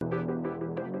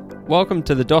Welcome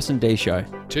to the Dos and D Show.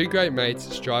 Two great mates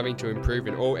striving to improve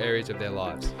in all areas of their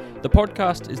lives. The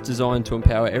podcast is designed to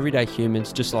empower everyday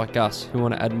humans just like us who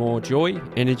want to add more joy,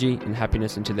 energy and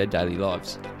happiness into their daily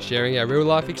lives. Sharing our real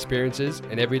life experiences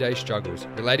and everyday struggles,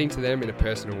 relating to them in a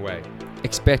personal way.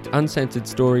 Expect uncensored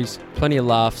stories, plenty of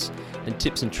laughs and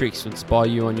tips and tricks to inspire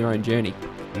you on your own journey.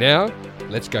 Now,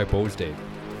 let's go balls deep.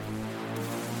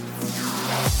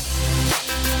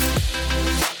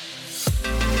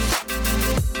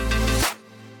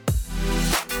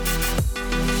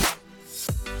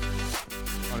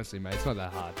 Honestly, mate, it's not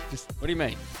that hard. Just, What do you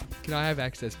mean? can I have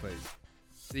access, please?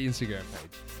 To the Instagram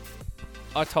page.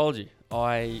 I told you,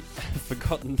 I have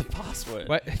forgotten the password.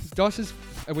 Wait,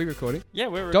 are we recording? Yeah,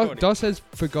 we're recording. Dos has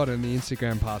forgotten the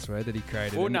Instagram password that he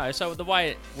created. Well, and- no, so the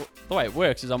way it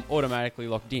works is I'm automatically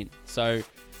logged in. So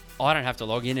I don't have to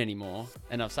log in anymore.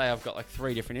 And I've got like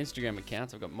 3 different Instagram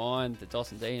accounts. I've got mine, the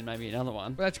Dos and D, and maybe another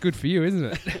one. Well, that's good for you, isn't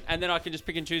it? And then I can just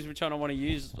pick and choose which one I want to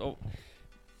use.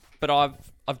 But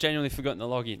I've genuinely forgotten the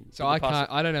login. So I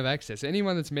don't have access.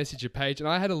 Anyone that's messaged your page, and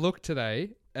I had a look today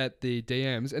at the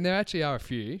DMs, and there actually are a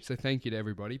few, so thank you to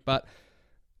everybody. But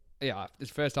yeah, it's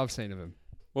the first I've seen of them.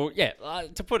 Well, yeah,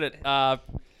 to put it So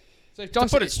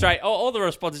straight, all the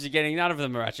responses you're getting, none of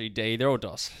them are actually D. They're all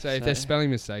DOS. So if there's spelling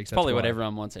mistakes, that's probably why. what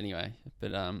everyone wants anyway.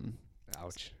 But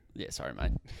Ouch. yeah, sorry,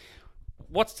 mate.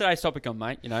 What's today's topic on,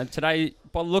 mate? You know, today,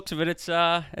 by the looks of it, it's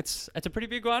a pretty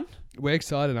big one. We're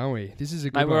excited, aren't we? This is a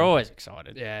good Mate, one. we're always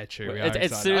excited. Yeah, true. We are It's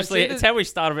excited. seriously, it's how we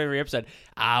start off every episode.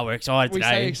 We're excited We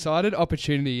today. say excited,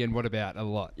 opportunity, and what about a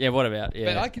lot. Yeah, what about?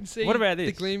 Yeah. But I can see What about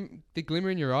this? the glimmer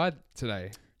in your eye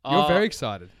today. You're very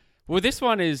excited. Well, this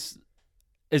one is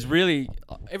really,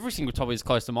 every single topic is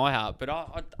close to my heart, but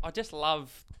I just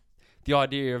love the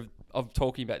idea of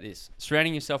talking about this.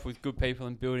 Surrounding yourself with good people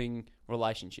and building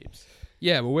relationships.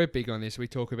 Yeah, well, we're big on this. We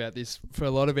talk about this for a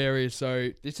lot of areas.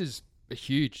 So this is a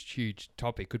huge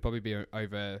topic. Could probably be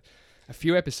over a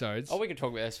few episodes. Oh, we could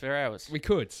talk about this for hours. We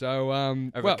could. So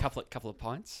Over a couple of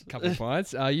pints. couple of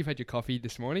pints. You've had your coffee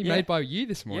this morning, Yeah. made by you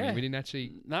this morning. Yeah. We didn't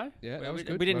actually. No? Yeah, that was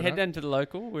good. We didn't Well head done. down to the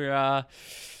local. We're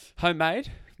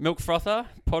homemade, milk frother,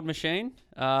 pod machine.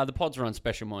 The pods are on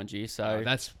special, mind you. So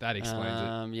that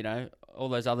explains it. You know, all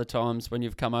those other times when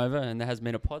you've come over and there hasn't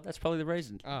been a pod, that's probably the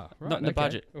reason. Oh, right. Not in the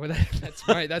budget. Well, that's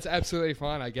great. That's absolutely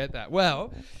fine. I get that.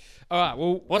 Well, all right.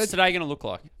 Well, What's today going to look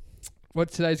like? what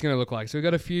today's going to look like. So we've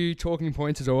got a few talking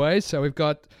points as always. So we've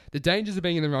got the dangers of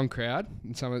being in the wrong crowd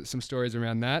and some stories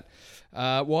around that.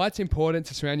 Why it's important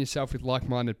to surround yourself with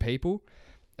like-minded people.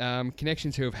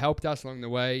 Connections who have helped us along the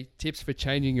way. Tips for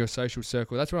changing your social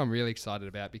circle. That's what I'm really excited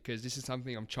about because this is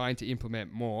something I'm trying to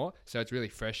implement more. So it's really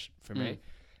fresh for me.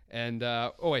 And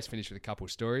always finish with a couple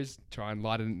of stories. Try and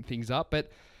lighten things up.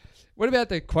 But what about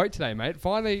the quote today, mate?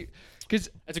 Finally, because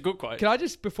It's a good quote. can I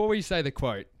just, before we say the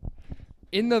quote,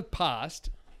 in the past,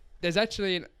 there's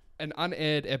actually an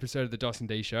unaired episode of the Dos and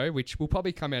D Show, which will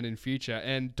probably come out in future,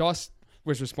 and Dos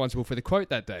was responsible for the quote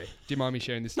that day. Do you mind me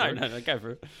sharing this story? No, go for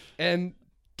it. And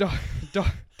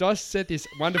Dos said this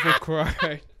wonderful quote,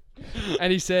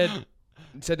 and he said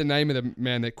the name of the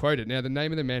man that quoted. Now, the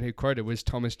name of the man who quoted was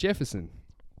Thomas Jefferson.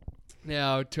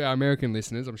 Now, to our American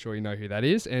listeners, I'm sure you know who that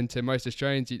is, and to most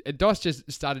Australians, Dos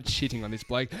just started shitting on this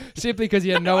bloke simply because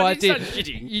he had no I didn't idea. start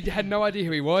shitting. He had no idea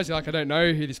who he was. You're like, I don't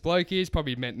know who this bloke is.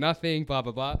 Probably meant nothing. Blah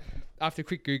blah blah. After a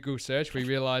quick Google search, we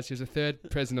realised he was the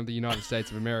 3rd president of the United States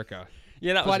of America.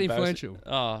 Yeah, that Quite was embarrassing. influential.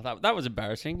 Oh, that was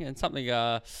embarrassing and something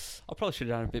I probably should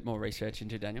have done a bit more research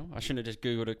into, Daniel. I shouldn't have just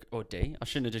Googled I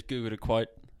shouldn't have just Googled a quote,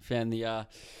 found the... Well,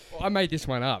 I made this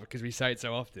one up because we say it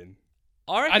so often.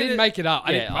 I didn't make it up.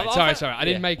 Yeah, Sorry. I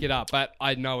didn't make it up, but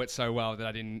I know it so well that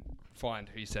I didn't find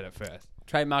who said it first.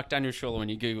 Trademark Daniel Schuller when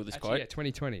you Google this Actually, quote. yeah,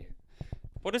 2020.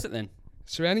 What is it then?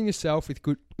 Surrounding yourself with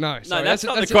good... No, sorry, that's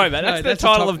not the quote, man. That's the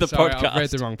title of the sorry, podcast. I've read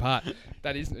the wrong part.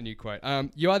 That isn't a new quote.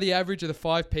 You are the average of the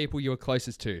 5 people you are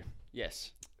closest to.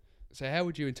 Yes. So how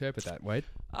would you interpret that, Wade?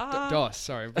 Uh, Dos,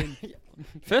 sorry. I've been-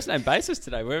 First name basis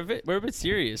today. We're a bit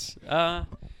serious.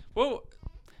 Well,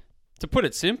 to put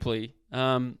it simply,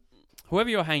 whoever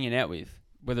you're hanging out with,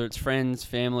 whether it's friends,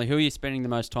 family, who are you spending the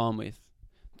most time with?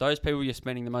 Those people you're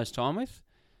spending the most time with,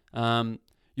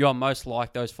 you are most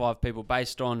like those 5 people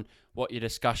based on what your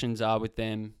discussions are with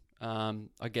them.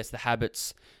 I guess the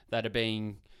habits that are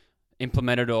being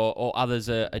implemented or others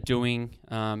are doing.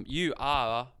 You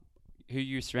are who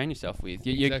you surround yourself with.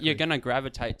 Exactly. You're going to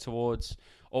gravitate towards,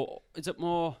 or is it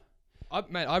more...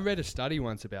 I read a study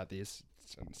once about this.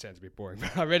 It sounds a bit boring,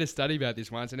 but I read a study about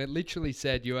this once, and it literally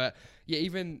said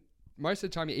most of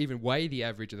the time you even weigh the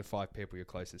average of the 5 people you're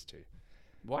closest to.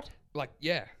 What? Like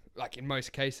in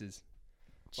most cases.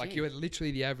 Like Gee. you are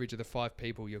literally the average of the 5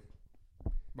 people you're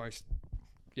most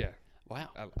Wow.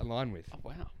 align with. Oh,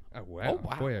 wow. Oh wow. Oh,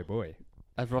 wow. Boy, oh boy.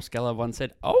 As Ross Geller once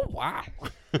said, oh, wow.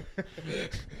 All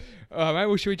right, mate.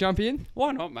 Well, should we jump in?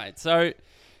 Why not, mate? So,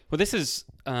 well, this is,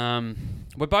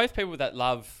 we're both people that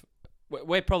love,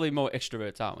 we're probably more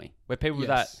extroverts, aren't we? We're people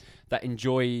that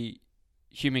enjoy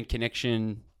human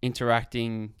connection,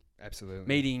 interacting, Absolutely.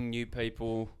 meeting new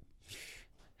people,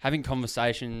 having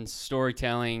conversations,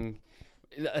 storytelling.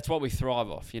 That's what we thrive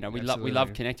off. You know, we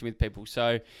love connecting with people.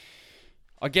 So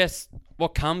I guess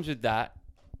what comes with that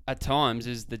at times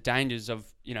is the dangers of,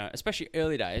 you know, especially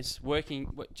early days,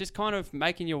 just kind of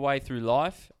making your way through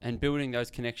life and building those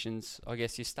connections. I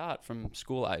guess you start from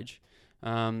school age.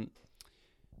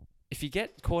 If you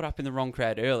get caught up in the wrong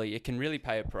crowd early, it can really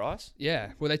pay a price.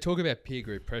 Yeah. Well, they talk about peer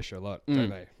group pressure a lot, don't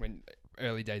they? When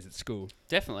early days at school.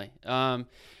 Definitely. And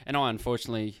I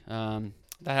unfortunately, that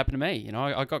happened to me. You know,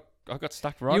 I got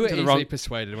stuck right You were into the easily wrong.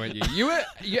 persuaded, weren't you?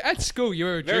 You at school. You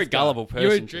were a Very drifter. gullible person. You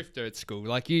were a drifter at school.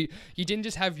 Like you didn't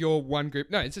just have your one group.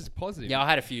 No, it's just positive. Yeah, I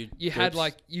had a few. You groups. had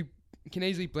like you can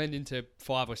easily blend into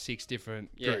 5 or 6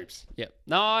 different groups. Yeah.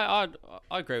 No, I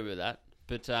agree with that.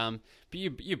 But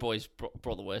you boys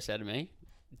brought the worst out of me.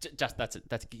 Just that's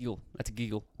a giggle. That's a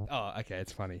giggle. Oh, okay,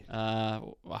 it's funny. I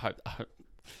hope I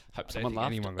someone don't think laughed.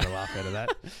 anyone got a laugh out of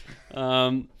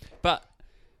that. But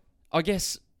I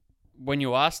guess when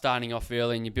you are starting off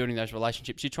early and you're building those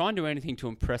relationships, you try and do anything to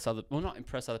impress not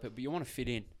impress other people, but you want to fit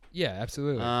in. Yeah,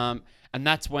 absolutely. And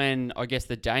that's when I guess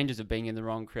the dangers of being in the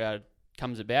wrong crowd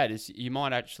comes about. Is you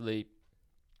might actually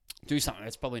do something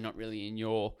that's probably not really in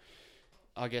your,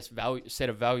 I guess, set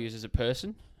of values as a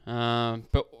person.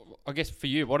 But I guess for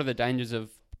you, what are the dangers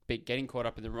of getting caught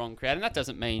up in the wrong crowd? And that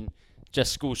doesn't mean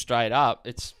just school straight up.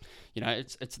 It's, you know,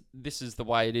 this is the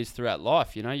way it is throughout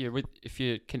life. You know, if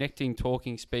you're connecting,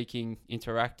 talking, speaking,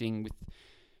 interacting with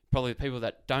probably people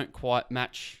that don't quite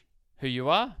match who you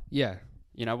are. Yeah.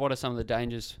 You know, what are some of the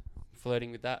dangers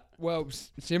flirting with that? Well,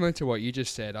 similar to what you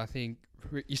just said, I think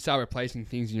you start replacing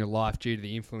things in your life due to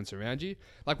the influence around you.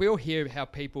 Like we all hear how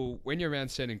people, when you're around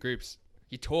certain groups,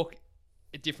 you talk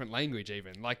a different language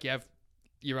even. Like you have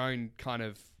your own kind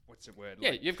of, what's the word?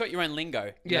 Yeah, you've got your own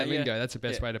lingo. Yeah, lingo. That's the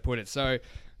best way to put it. So,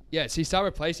 yeah, so you start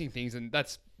replacing things, and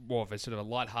that's more of a sort of a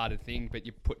lighthearted thing, but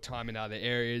you put time in other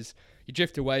areas. You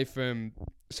drift away from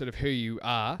sort of who you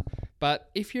are. But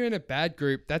if you're in a bad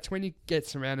group, that's when you can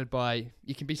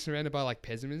be surrounded by like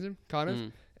pessimism, kind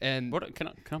of. And Can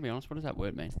I be honest? What does that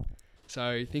word mean?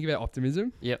 so think about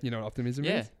optimism. Yep. You know what optimism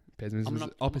Yeah. is? Pessimism is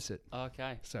opposite.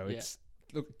 Okay. So it's,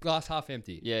 look, glass half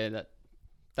empty. Yeah, that's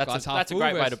Glass half a full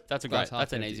great way versus to that's glass an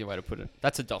half easier way to put it.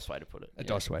 That's a DOS way to put it. A Yeah.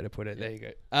 DOS way to put it. Yeah. There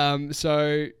you go.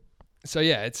 So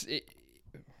yeah,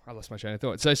 I lost my train of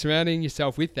thought. So surrounding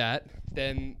yourself with that,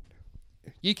 then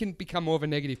you can become more of a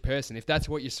negative person if that's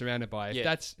what you're surrounded by.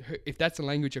 If that's the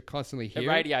language you're constantly It hearing,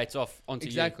 radiates off onto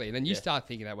exactly. you. And then you start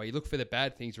thinking that way. You look for the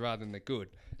bad things rather than the good.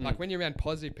 Like when you're around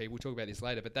positive people, we'll talk about this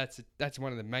later, but that's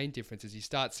one of the main differences. You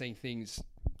start seeing things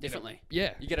differently. You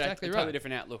get exactly a totally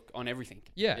different outlook on everything.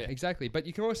 Yeah, exactly. But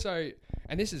you can also,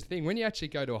 and this is the thing, when you actually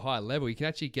go to a higher level, you can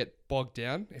actually get bogged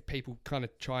down if people kind of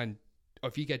or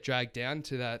if you get dragged down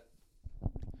to that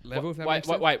level. If that makes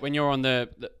sense. Wait. When you're on the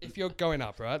If you're going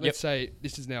up, right? Let's say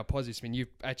this is now positive, I mean, you've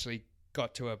actually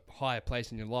got to a higher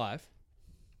place in your life,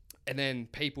 and then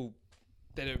people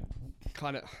that are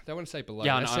kind of, they want to say below.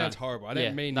 That sounds horrible. I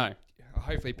don't mean. No.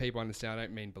 Hopefully, people understand. I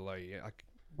don't mean below you.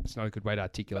 It's not a good way to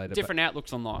articulate it. Different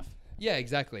outlooks on life. Yeah,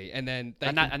 exactly. And then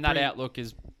that outlook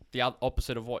is the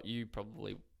opposite of what you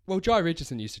probably. Well, Jai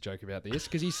Richardson used to joke about this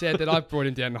because he said that I brought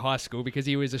him down to high school because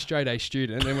he was a straight A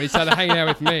student, and when he started hanging out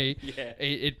with me,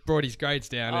 it brought his grades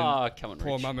down. Come on,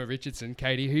 poor Rich. Mama Richardson,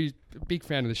 Katie, who's a big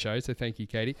fan of the show, so thank you,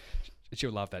 Katie.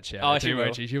 She'll love that shout. Oh, she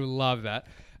will. She'll love that.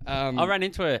 I ran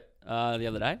into her the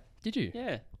other day. Did you?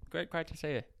 Yeah, great to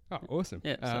see her. Oh, awesome.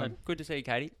 Yeah, so good to see you,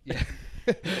 Katie. Yeah.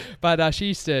 But she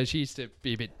used to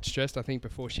be a bit stressed, I think,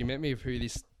 before she met me of who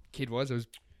this kid was. I was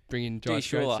bringing Jai's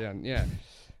grades down. Yeah.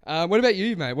 What about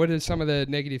you, mate? What are some of the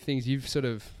negative things you've sort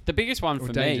of... The biggest one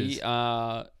for dangers? me,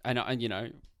 and you know,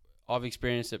 I've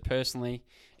experienced it personally,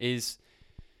 is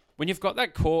when you've got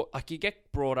that core, like you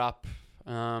get brought up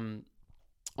on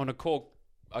a core,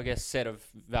 I guess, set of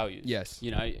values. Yes.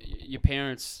 You know, your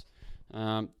parents,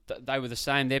 they were the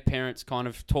same. Their parents kind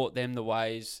of taught them the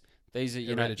ways. These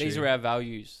are, these are our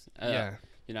values.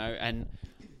 You know, and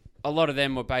a lot of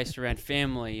them were based around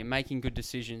family and making good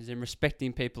decisions and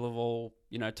respecting people of all,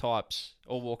 you know, types,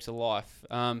 all walks of life.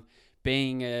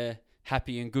 Being a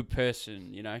happy and good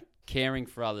person, you know, caring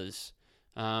for others,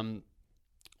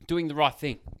 doing the right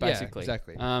thing, basically. Yeah,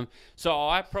 exactly. So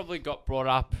I probably got brought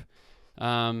up,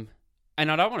 and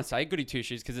and I don't want to say goody two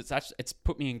shoes because it's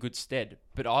put me in good stead.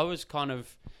 But I was kind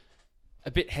of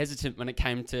a bit hesitant when it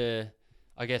came to,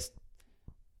 I guess,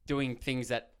 doing things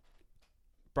that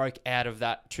broke out of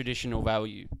that traditional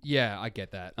value. Yeah, I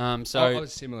get that. So I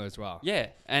was similar as well. yeah,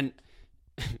 and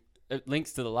it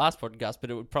links to the last podcast, but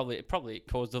it probably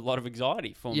caused a lot of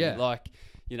anxiety for me. Yeah. Like,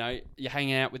 you're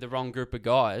hanging out with the wrong group of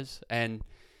guys, and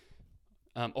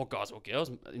or guys or girls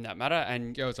in that matter,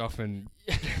 and Girls often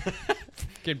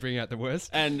can bring out the worst.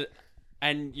 and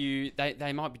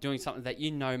they might be doing something that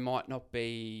might not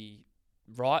be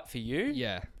right for you.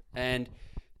 Yeah. And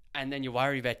then you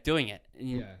worry about doing it.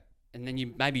 Yeah. And then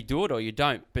you maybe do it or you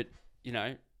don't, but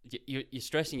you're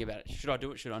stressing about it. Should I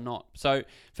do it? Should I not? So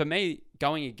for me,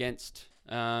 going against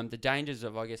the dangers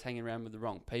of, I guess, hanging around with the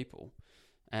wrong people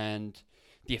and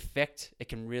the effect it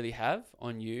can really have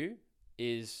on you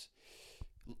is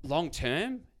long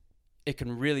term. It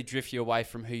can really drift you away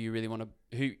from who you really want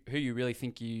to, who you really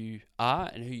think you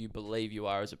are, and who you believe you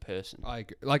are as a person. I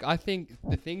agree. Like, I think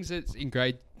the things that's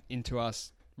ingrained into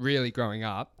us really growing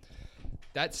up,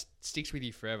 that sticks with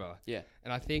you forever. Yeah.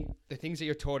 And I think the things that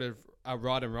you're taught are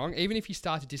right and wrong. Even if you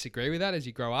start to disagree with that as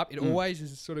you grow up, it always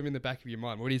is sort of in the back of your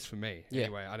mind. What is for me? Yeah,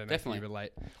 anyway, I don't know definitely. if you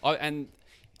relate. And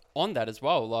on that as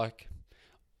well, like,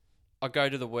 I go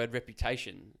to the word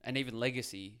reputation and even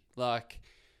legacy. Like,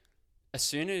 as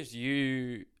soon as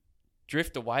you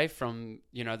drift away from,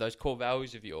 those core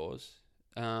values of yours,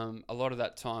 a lot of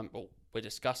that time, well, we're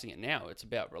discussing it now, it's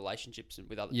about relationships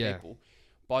with other people.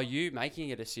 By you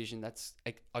making a decision that's,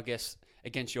 I guess,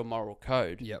 against your moral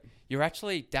code, you're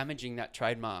actually damaging that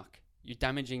trademark. You're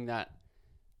damaging that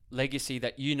legacy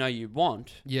that you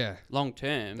want long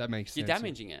term. That makes sense. You're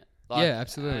damaging it. Yeah,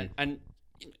 absolutely. And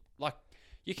like,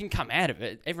 you can come out of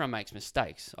it. Everyone makes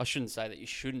mistakes. I shouldn't say that you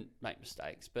shouldn't make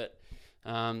mistakes, but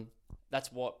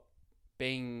that's what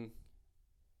being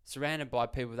surrounded by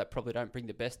people that probably don't bring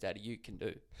the best out of you can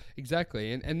do.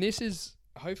 Exactly. And this is,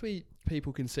 hopefully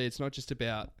people can see it's not just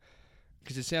about,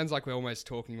 because it sounds like we're almost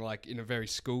talking like in a very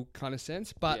school kind of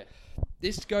sense, but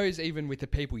this goes even with the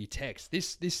people you text.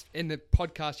 This and the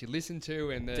podcast you listen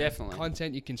to and the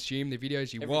content you consume, the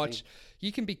videos you watch,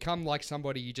 you can become like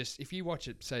somebody if you watch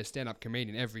it, say a stand-up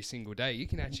comedian every single day, you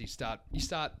can actually start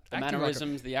the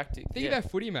mannerisms, the acting. Think about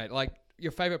footy, mate. Like,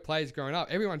 your favourite players growing up,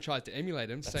 everyone tries to emulate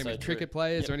them. Same with cricket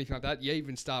players or anything like that. You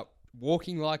even start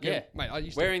walking like him. Mate, I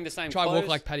used wearing to the same try clothes. Walk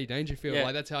like Paddy Dangerfield.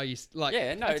 Like, that's how you like.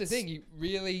 Yeah, no, that's the thing. You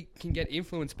really can get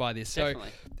influenced by this. Definitely.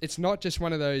 So it's not just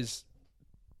one of those,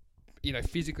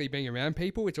 physically being around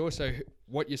people. It's also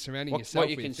what you're surrounding yourself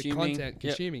with, consuming. the content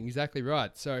consuming. Exactly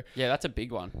right. So yeah, that's a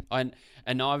big one. And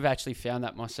I've actually found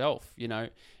that myself.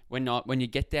 When you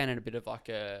get down in a bit of like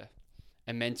a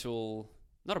mental,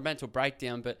 not a mental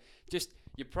breakdown, but just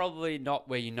you're probably not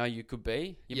where you could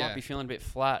be. You might be feeling a bit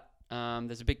flat.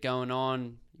 There's a bit going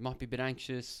on. You might be a bit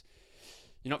anxious.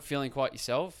 You're not feeling quite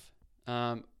yourself.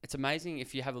 It's amazing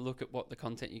if you have a look at what the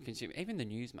content you consume, even the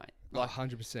news, mate. Like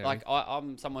 100%. Like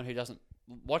I'm someone who doesn't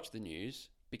watch the news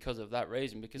because of that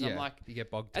reason. Because I'm like, you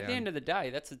get bogged down. At the end of the day,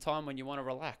 that's the time when you want to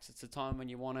relax. It's the time when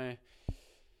you want to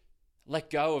let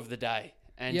go of the day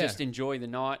and just enjoy the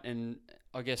night and,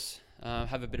 I guess,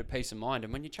 have a bit of peace of mind.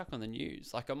 And when you chuck on the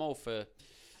news, like, I'm all for,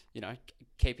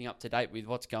 keeping up to date with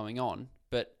what's going on,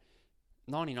 but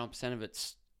 99% of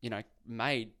it's,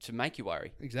 made to make you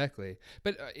worry. Exactly.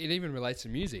 But it even relates to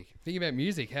music. Think about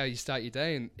music, how you start your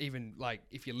day, and even like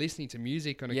if you're listening to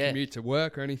music on a commute to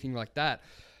work or anything like that,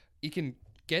 you can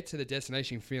get to the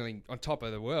destination feeling on top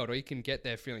of the world, or you can get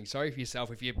there feeling sorry for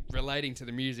yourself if you're relating to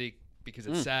the music because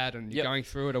it's sad and you're going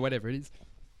through it or whatever it is.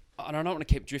 And I don't want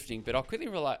to keep drifting, but I'll quickly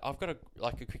relate. I've got a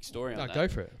quick story on that. Go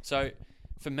for it. So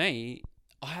for me,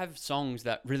 I have songs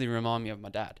that really remind me of my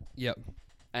dad. Yep.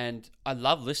 And I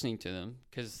love listening to them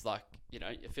because, like,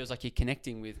 it feels like you're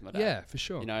connecting with my dad. Yeah, for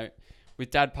sure. With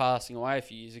Dad passing away a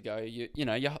few years ago,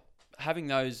 you're having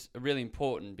those are really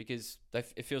important because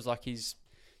it feels like he's,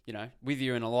 with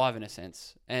you and alive in a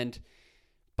sense.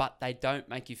 But they don't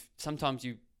make you. Sometimes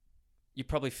you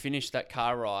probably finish that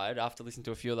car ride after listening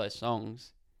to a few of those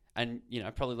songs, and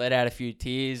probably let out a few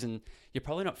tears, and you're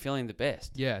probably not feeling the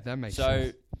best. Yeah, that makes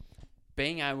sense. So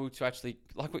being able to actually,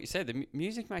 like what you said, the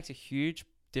music makes a huge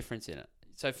difference in it.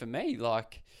 So for me,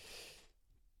 like,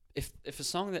 if a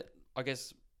song that, I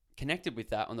guess, connected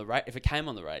with that on the if it came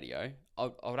on the radio, I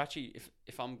would actually,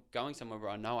 if I'm going somewhere where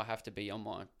I know I have to be on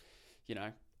my,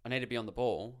 I need to be on the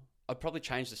ball, I'd probably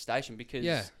change the station because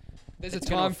there's it's a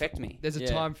time going to affect me. There's a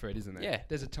time for it, isn't there? Yeah.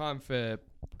 There's a time for.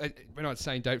 We're not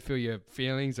saying don't feel your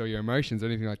feelings or your emotions or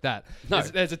anything like that. No, I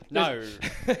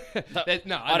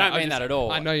don't mean that at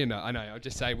all. I know you know. I know. I'll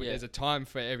just say there's a time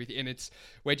for everything, and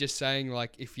we're just saying,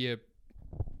 like, if you're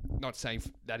not saying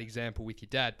that example with your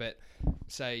dad, but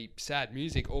say sad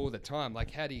music all the time,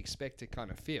 like how do you expect to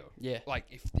kind of feel? Yeah. Like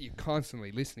if you're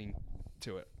constantly listening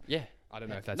to it. Yeah. I don't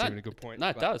know if that's even a good point. No,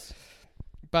 it does.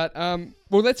 But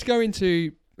well, let's go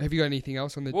into. Have you got anything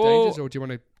else on the Well, dangers, or do you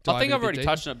want to? Dive I think in a I've bit already deeper?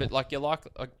 touched on it, but like you're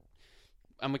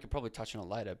and we could probably touch on it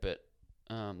later, but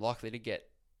likely to get,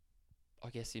 I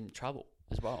guess, in trouble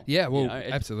as well. Yeah, well, You know,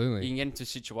 absolutely. You can get into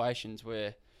situations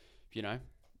where, you know,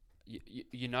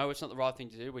 you know it's not the right thing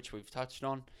to do, which we've touched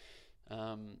on,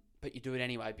 but you do it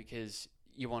anyway because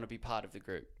you want to be part of the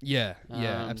group. Yeah, Um,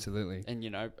 absolutely. And, you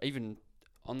know, even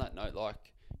on that note,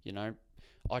 like, you know,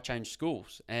 I changed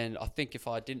schools. And I think if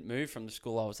I didn't move from the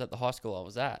school I was at, the high school I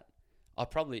was at, I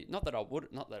probably, not that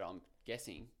I'm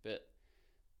guessing, but,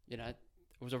 you know,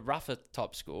 it was a rougher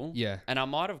type school. Yeah, And I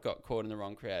might have got caught in the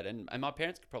wrong crowd. And my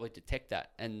parents could probably detect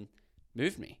that and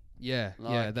move me. yeah,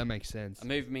 Like, that makes sense.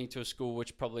 Moved me to a school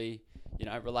which probably, you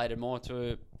know, related more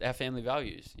to our family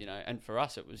values, you know. And for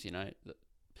us, it was, you know,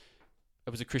 it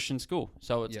was a Christian school.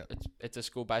 So it's a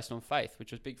school based on faith,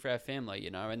 which was big for our family,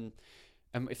 you know. And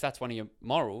if that's one of your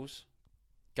morals,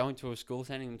 going to a school,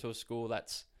 sending them to a school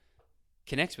that's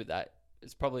connects with that,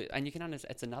 it's probably, and you can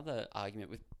understand, it's another argument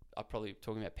with, I'm probably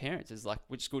talking about parents, is like,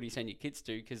 which school do you send your kids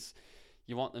to? Because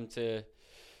you want them to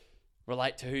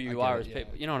relate to who you are as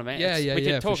people. You know what I mean? Yeah, We yeah,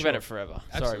 could talk for about sure. it forever.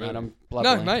 Absolutely. Sorry, man, I'm No,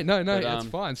 blubbering. mate, no, But, it's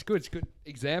fine. It's good. It's a good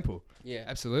example. Yeah.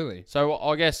 Absolutely. So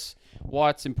I guess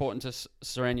why it's important to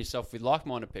surround yourself with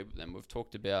like-minded people. Then we've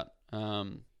talked about,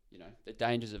 you know, the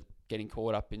dangers of getting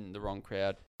caught up in the wrong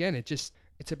crowd. Again, it's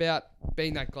about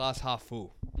being that glass half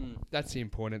full. Mm. That's the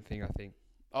important thing, I think.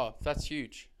 Oh, that's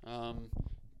huge.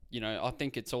 You know, I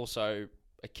think it's also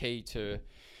a key to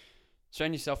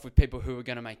surround yourself with people who are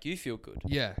going to make you feel good.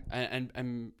 Yeah.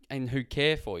 And who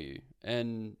care for you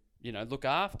and, you know, look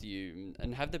after you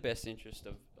and have the best interest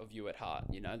of you at heart.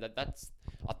 You know,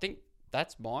 I think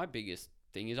that's my biggest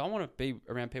thing is I want to be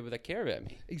around people that care about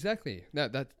me. Exactly. No,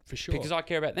 that for sure. Because I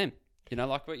care about them. You know,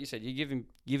 like what you said, you're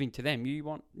giving to them. You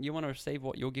want to receive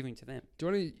what you're giving to them. Do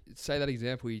you want to say that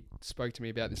example you spoke to me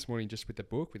about this morning just with the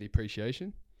book, with the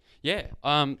appreciation? Yeah.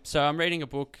 So I'm reading a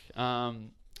book,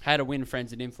 How to Win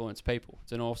Friends and Influence People.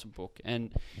 It's an awesome book.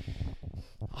 And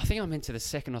I think I'm into the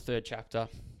second or third chapter.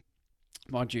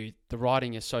 Mind you, the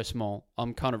writing is so small.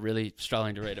 I'm kind of really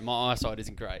struggling to read it. My eyesight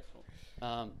isn't great.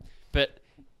 But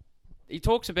he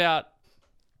talks about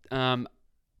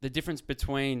the difference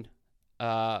between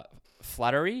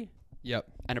flattery Yep.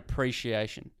 and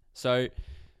appreciation. So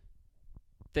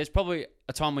there's probably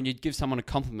a time when you'd give someone a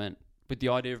compliment with the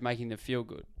idea of making them feel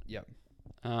good. Yep.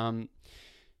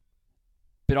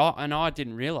 But I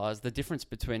didn't realize the difference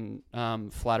between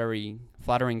flattering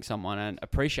someone and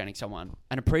appreciating someone.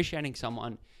 And appreciating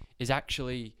someone is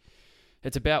actually,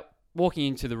 it's about walking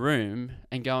into the room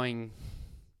and going,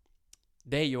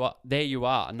 there you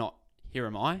are, not here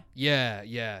am I.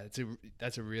 Yeah.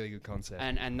 That's a really good concept.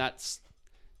 And that's,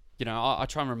 you know, I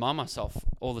try and remind myself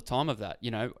all the time of that. You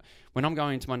know, when I'm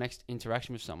going into my next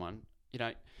interaction with someone, you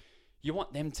know, you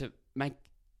want them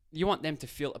to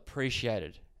feel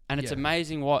appreciated. And it's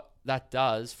amazing what that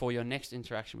does for your next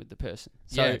interaction with the person.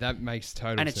 So, yeah, that makes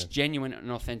total and sense. it's genuine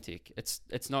and authentic.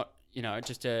 It's not, you know,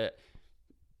 just a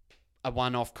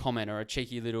one-off comment or a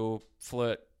cheeky little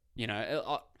flirt. You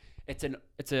know, it's an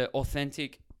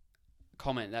authentic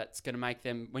comment that's going to make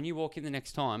them, when you walk in the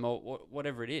next time or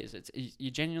whatever it is,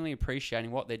 you're genuinely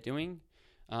appreciating what they're doing.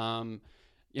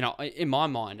 You know, in my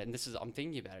mind, and I'm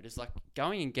thinking about it, it's like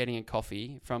going and getting a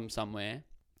coffee from somewhere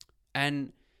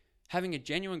and having a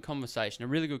genuine conversation, a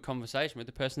really good conversation with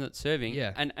the person that's serving,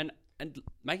 and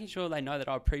making sure they know that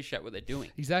I appreciate what they're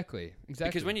doing. Exactly.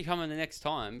 Because when you come in the next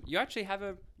time, you actually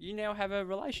now have a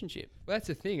relationship. Well, that's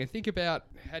the thing. And think about,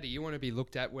 how do you want to be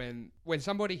looked at when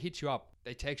somebody hits you up,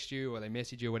 they text you or they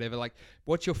message you or whatever, like,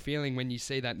 what's your feeling when you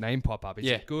see that name pop up? Is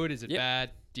it good? Is it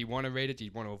bad? Do you want to read it? Do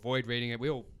you want to avoid reading it? We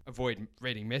all avoid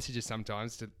reading messages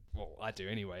sometimes. Well, I do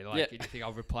anyway. Like, you think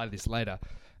I'll reply to this later.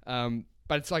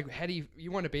 But it's like, how do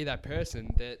you want to be that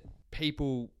person that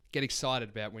people get excited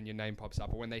about when your name pops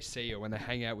up, or when they see you, or when they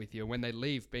hang out with you, or when they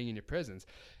leave being in your presence,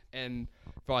 and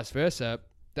vice versa?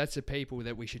 That's the people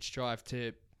that we should strive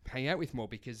to hang out with more,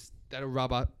 because that'll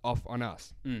rub off on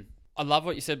us. I love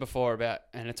what you said before about,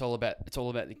 and it's all about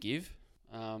the give,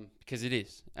 because it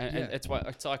is, and it's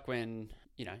like when,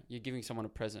 you know, you're giving someone a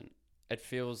present.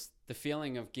 The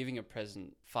feeling of giving a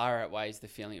present far outweighs the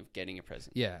feeling of getting a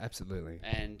present. Yeah, absolutely.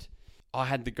 And I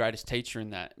had the greatest teacher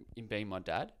in being my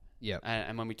dad. Yeah.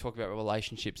 And when we talk about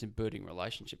relationships and building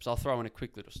relationships, I'll throw in a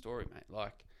quick little story, mate.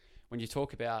 Like, when you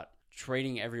talk about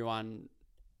treating everyone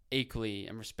equally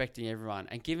and respecting everyone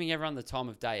and giving everyone the time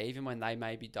of day, even when they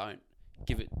maybe don't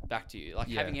give it back to you. Like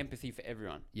Yeah. having empathy for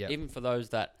everyone, Yeah. even for those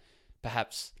that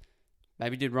perhaps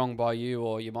maybe did wrong by you,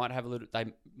 or you might have they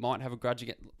might have a grudge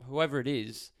against whoever it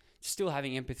is. Still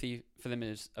having empathy for them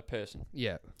as a person,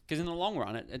 Yeah. because in the long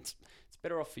run, it's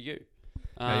better off for you.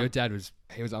 No, your dad was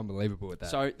unbelievable with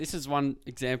that. So this is one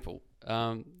example.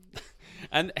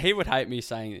 And he would hate me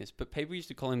saying this, but people used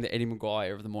to call him the Eddie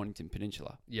Maguire of the Mornington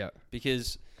Peninsula, yeah.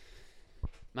 because,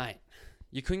 mate,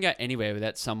 you couldn't go anywhere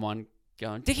without someone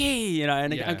going, Dickie, you know,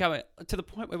 and Yeah. going to the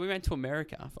point where we went to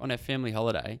America on our family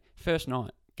holiday, first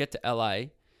night, get to LA,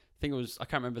 I think it was, I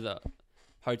can't remember the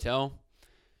hotel,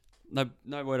 no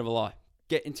word of a lie,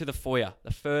 get into the foyer,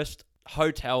 the first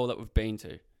hotel that we've been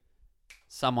to,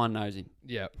 someone knows him.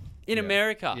 Yeah. In Yeah.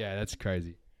 America. Yeah, that's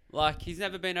crazy. Like, he's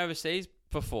never been overseas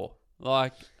before.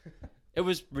 Like, it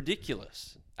was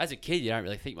ridiculous. As a kid, you don't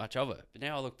really think much of it. But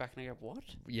now I look back and I go, what?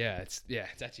 Yeah, it's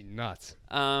actually nuts.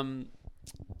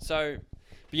 So,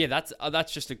 but yeah,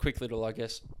 that's just a quick little, I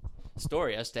guess,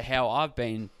 story as to how I've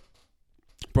been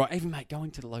brought, even, mate, going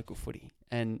to the local footy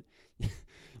and,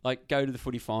 like, go to the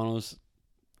footy finals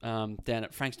down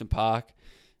at Frankston Park.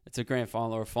 It's a grand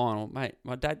final or a final. Mate,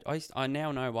 my dad, I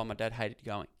now know why my dad hated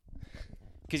going.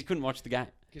 Because he couldn't watch the game.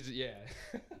 Yeah.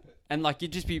 And like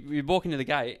you'd be walking to the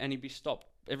gate and he'd be stopped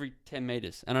every 10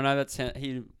 meters. And I know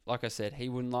like I said, he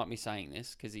wouldn't like me saying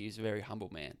this because he is a very humble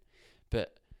man,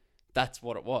 but that's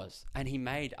what it was. And he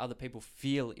made other people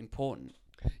feel important.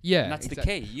 Yeah. And that's the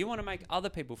key. You want to make other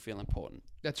people feel important.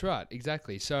 That's right.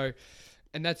 Exactly. So,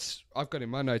 and I've got in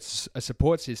my notes a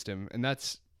support system, and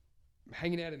that's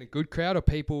hanging out in a good crowd or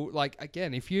people like,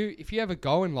 again, if you have a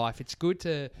goal in life, it's good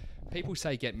to, people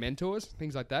say get mentors,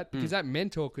 things like that, because that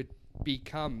mentor could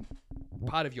become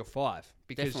part of your five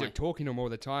because Definitely. you're talking to them all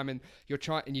the time and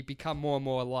you become more and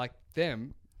more like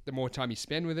them. The more time you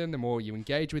spend with them, the more you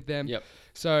engage with them. Yep.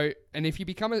 So, and if you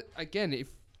become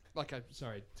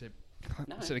sorry to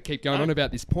sort of keep going No. on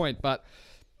about this point, but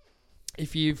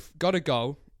if you've got a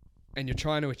goal and you're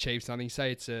trying to achieve something,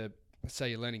 say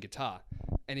you're learning guitar,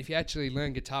 and if you actually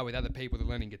learn guitar with other people that are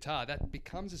learning guitar, that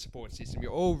becomes a support system.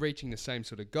 You're all reaching the same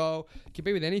sort of goal. It can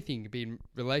be with anything. It can be in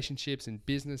relationships and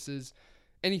businesses,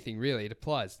 anything really. It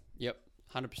applies. Yep.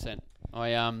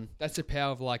 100%. That's the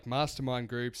power of like mastermind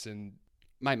groups and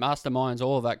Mate, masterminds,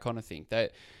 all of that kind of thing.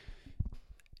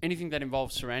 Anything that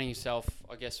involves surrounding yourself,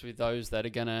 I guess, with those that are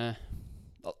gonna.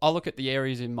 I'll look at the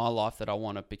areas in my life that I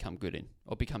want to become good in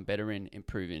or become better in,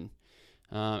 improve in,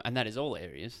 and that is all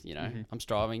areas. You know, I'm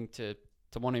striving to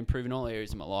want to improve in all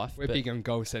areas of my life. we're big on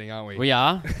goal setting, aren't we? We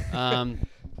are.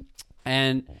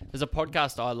 And there's a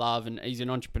podcast I love, and he's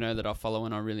an entrepreneur that I follow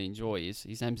and I really enjoy.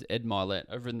 His name's Ed Milet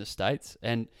over in the States,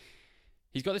 and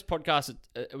he's got this podcast.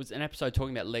 It was an episode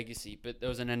talking about legacy, but there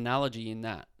was an analogy in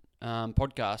that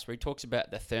podcast where he talks about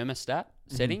the thermostat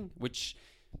setting, which,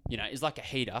 you know, is like a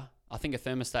heater. I think a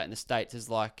thermostat in the States is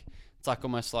it's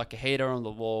almost like a heater on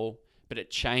the wall, but it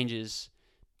changes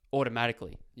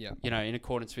automatically. Yeah. You know, in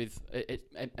accordance with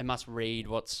it must read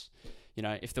what's, you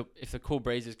know, if the cool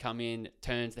breezes come in, it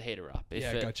turns the heater up.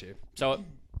 Got you. So,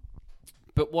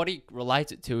 but what he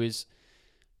relates it to is,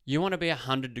 you want to be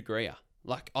 100-degreeer.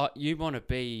 Like, you want to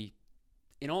be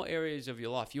in all areas of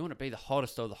your life. You want to be the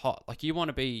hottest of the hot. Like, you want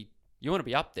to be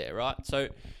up there, right? So,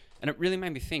 and it really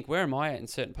made me think, where am I at in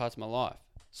certain parts of my life?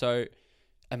 So,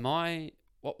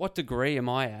 what degree am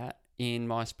I at in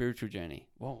my spiritual journey?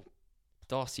 Well,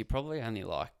 Dos, you're probably only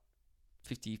like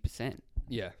 50%,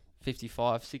 Yeah.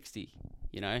 55, 60,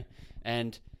 you know?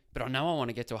 But I know I want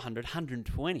to get to 100,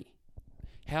 120.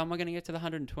 How am I going to get to the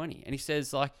 120? And he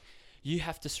says, like, you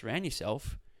have to surround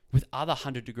yourself with other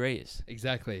 100-degreers.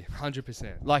 Exactly.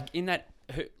 100%. Like, in that,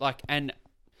 like, and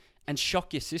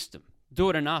shock your system. Do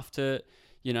it enough to,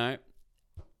 you know,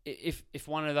 if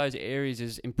one of those areas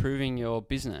is improving your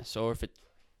business, or if it,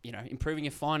 you know, improving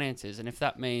your finances, and if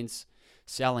that means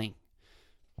selling,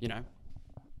 you know,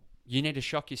 you need to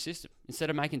shock your system.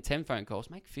 Instead of making 10 phone calls,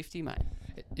 make 50, mate.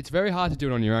 It's very hard to do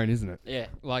it on your own, isn't it? Yeah.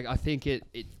 Like, I think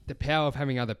the power of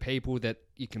having other people that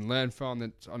you can learn from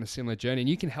that's on a similar journey, and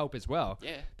you can help as well.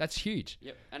 Yeah. That's huge.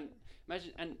 Yep. And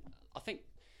imagine, and I think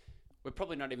we're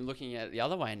probably not even looking at it the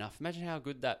other way enough. Imagine how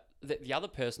good that the other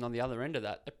person on the other end of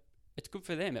that, it's good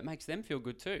for them. It makes them feel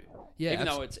good too. Yeah. Even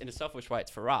though it's in a selfish way,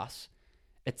 it's for us.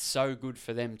 It's so good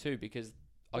for them too, because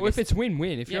Or if it's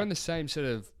win-win, if Yeah. you're on the same sort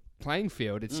of playing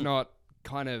field, it's not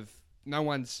kind of, no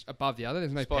one's above the other.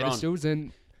 There's no Spot on. pedestals.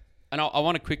 And I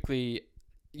want to quickly,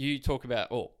 you talk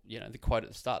about, you know, the quote at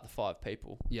the start, the 5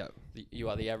 people. yeah, You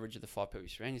are the average of the 5 people you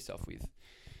surround yourself with.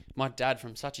 My dad,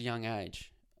 from such a young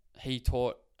age, he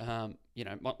taught, you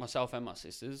know, myself and my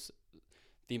sisters,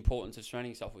 the importance of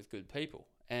surrounding yourself with good people.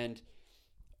 And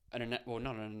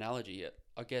not an analogy.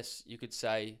 I guess you could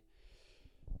say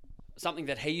something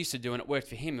that he used to do and it worked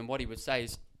for him. And what he would say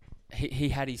is he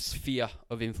had his sphere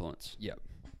of influence. Yep.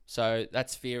 So that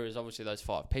sphere is obviously those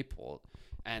 5 people.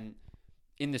 And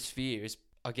in the sphere is,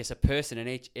 I guess, a person in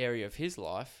each area of his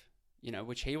life,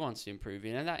 which he wants to improve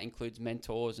in. And that includes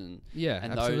mentors and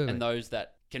absolutely. those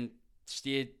that can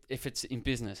steer, if it's in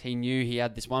business. He knew he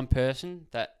had this one person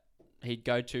that he'd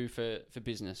go to for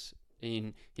business.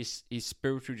 In his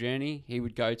spiritual journey, he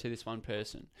would go to this one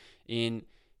person. In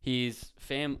his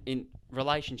in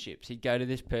relationships, he'd go to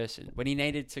this person. When he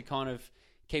needed to kind of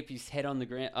keep his head on the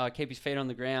ground, keep his feet on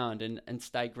the ground, and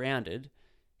stay grounded,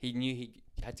 he knew he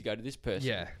had to go to this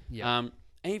person. Yeah. And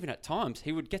even at times,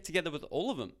 he would get together with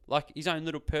all of them, like his own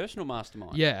little personal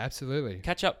mastermind. Yeah, absolutely.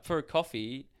 Catch up for a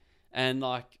coffee, and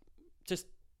just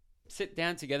sit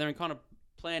down together and kind of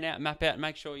plan out, map out, and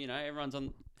make sure everyone's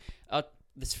on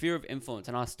the sphere of influence.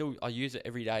 And I use it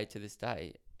every day to this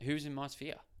day. Who's in my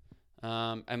sphere?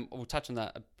 And we'll touch on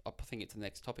that. I think it's the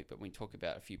next topic, but we talk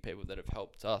about a few people that have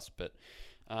helped us. But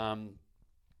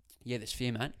the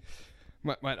sphere, mate.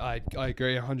 Mate, I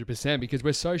agree 100% because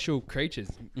we're social creatures.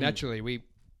 Naturally, we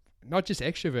not just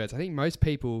extroverts. I think most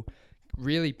people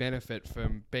really benefit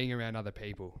from being around other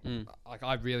people.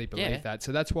 I really believe that.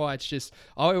 So that's why it's just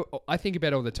I think about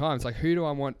it all the time. It's like, who do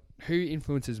I want? Who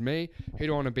influences me? Who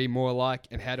do I want to be more like?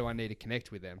 And how do I need to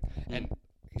connect with them? And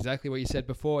exactly what you said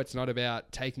before. It's not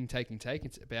about taking.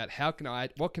 It's about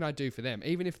what can I do for them?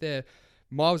 Even if they're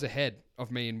miles ahead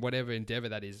of me in whatever endeavor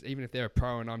that is, even if they're a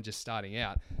pro and I'm just starting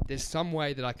out, there's some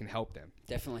way that I can help them.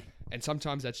 Definitely. And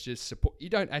sometimes that's just support. You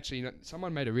don't actually know.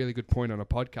 Someone made a really good point on a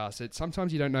podcast that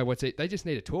sometimes you don't know they just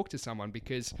need to talk to someone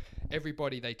because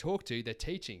everybody they talk to, they're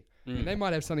teaching. And they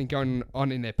might have something going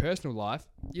on in their personal life.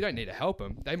 You don't need to help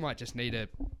them. They might just need to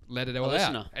let it all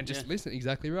out and just listen.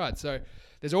 Exactly right. So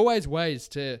there's always ways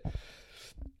to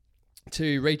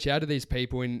reach out to these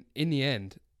people. And in the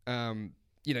end,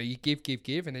 you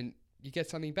give, and then you get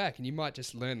something back. And you might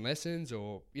just learn lessons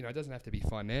or, it doesn't have to be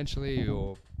financially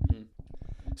or...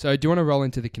 So do you want to roll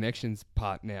into the connections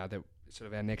part now that sort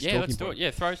of our next talking point? Yeah, let's do it.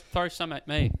 Yeah, throw some at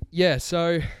me. Yeah,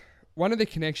 so... One of the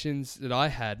connections that I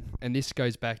had, and this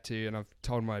goes back to, and I've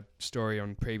told my story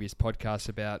on previous podcasts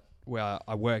about where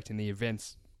I worked in the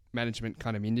events management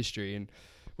kind of industry, and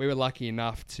we were lucky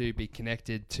enough to be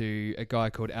connected to a guy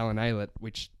called Alan Aylett,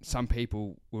 which some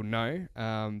people will know,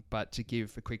 but to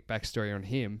give a quick backstory on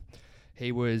him,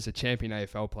 he was a champion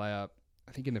AFL player,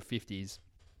 I think in the 50s,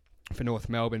 for North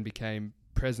Melbourne, became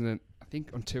president, I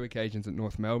think on 2 occasions at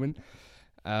North Melbourne,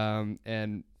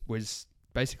 and was...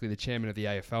 basically the chairman of the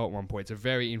AFL at one point. It's a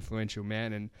very influential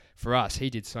man, and for us, he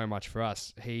did so much for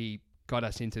us. He got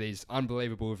us into these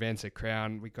unbelievable events at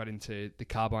Crown. We got into the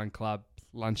Carbine Club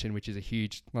luncheon, which is a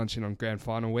huge luncheon on grand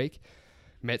final week.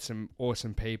 Met some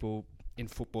awesome people in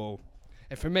football.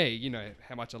 And for me,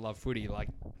 how much I love footy.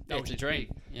 That was a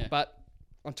dream. Yeah. But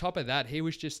on top of that, he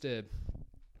was just he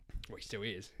still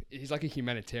is. He's like a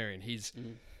humanitarian. He's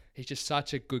just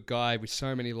such a good guy with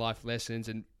so many life lessons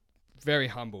and very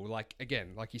humble. Like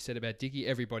you said about Dickie,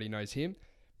 everybody knows him,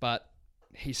 but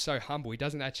he's so humble. He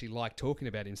doesn't actually like talking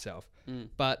about himself.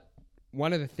 But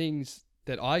one of the things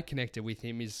that I connected with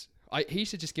him is he used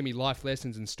to just give me life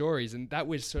lessons and stories, and that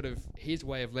was sort of his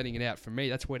way of letting it out for me.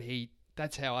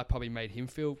 That's how I probably made him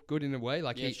feel good in a way.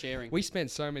 Sharing. We spent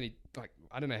so many,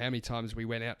 I don't know how many times we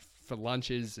went out for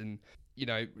lunches and,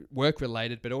 work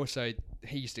related, but also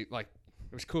he used to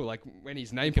it was cool. When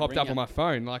his name popped up on my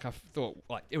phone, I thought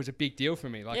it was a big deal for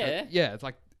me. It's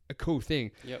like a cool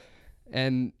thing. Yep.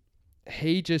 And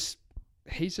he's just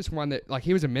one that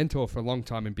he was a mentor for a long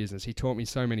time in business. He taught me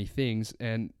so many things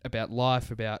and about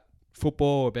life, about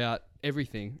football, about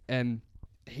everything. And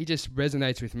he just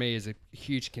resonates with me as a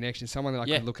huge connection, someone that I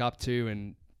can look up to.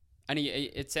 And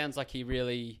it sounds like he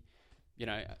really,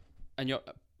 and you're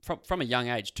from a young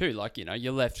age too,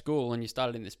 you left school and you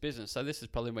started in this business. So this is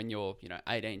probably when you're,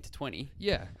 18 to 20.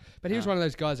 Yeah. But he was one of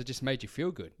those guys that just made you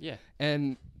feel good. Yeah.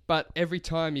 But every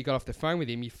time you got off the phone with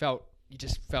him, you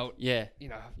just felt, a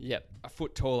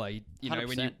foot taller.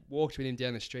 When you walked with him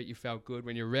down the street, you felt good.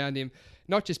 When you're around him,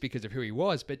 not just because of who he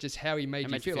was, but just how he made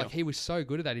you feel. He was so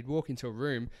good at that. He'd walk into a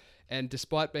room, and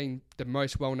despite being the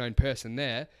most well-known person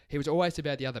there, he was always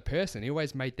about the other person. He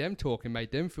always made them talk and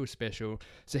made them feel special.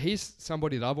 So he's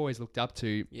somebody that I've always looked up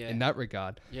to in that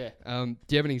regard. Yeah. Do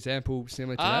you have an example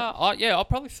similar to that? I'll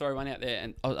probably throw one out there,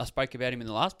 and I spoke about him in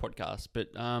the last podcast, but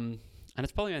and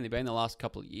it's probably only been the last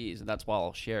couple of years, and that's why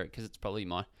I'll share it, because it's probably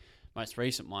my most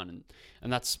recent one,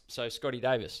 and that's Scotty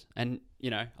Davis. And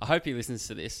I hope he listens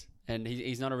to this, and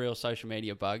he's not a real social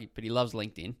media bug, but he loves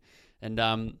LinkedIn,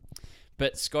 and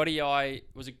But Scotty, I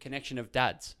was a connection of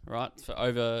dads, right? For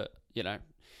over,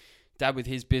 Dad with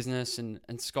his business and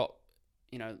Scott,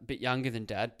 a bit younger than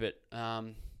Dad, but,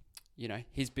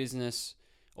 his business,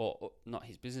 or not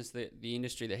his business, the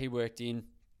industry that he worked in,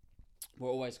 were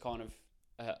always kind of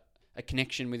a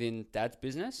connection within Dad's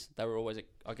business. They were always,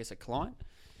 a client.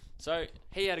 So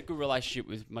he had a good relationship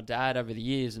with my dad over the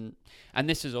years, and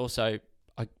this is also,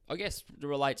 I guess,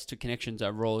 relates to connections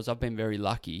overall. As I've been very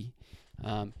lucky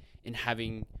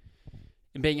in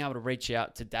being able to reach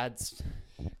out to dads.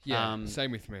 Yeah,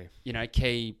 same with me.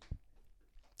 Key,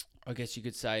 I guess you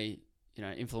could say,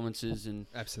 influencers and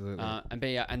absolutely,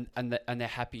 and they're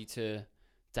happy to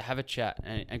have a chat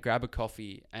and grab a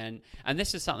coffee, and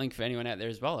this is something for anyone out there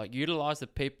as well. Like utilize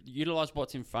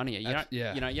what's in front of you.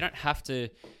 You don't have to.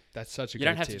 That's such a. You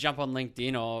don't have to jump on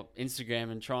LinkedIn or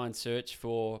Instagram and try and search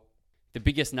for the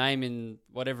biggest name in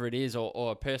whatever it is,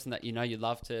 or a person that you'd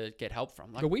love to get help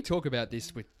from. But we talk about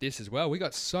this with this as well. We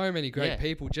got so many great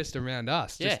people just around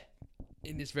us.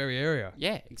 In this very area.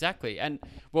 Yeah, exactly. And,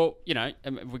 well,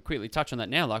 and we quickly touch on that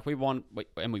now. Like, we will. We're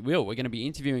going to be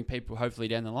interviewing people hopefully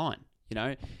down the line,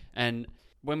 And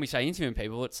when we say interviewing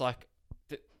people, it's like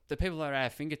the people that are at our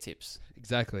fingertips.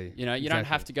 Exactly. You don't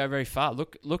have to go very far.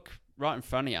 Look right in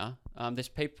front of you. There's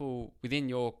people within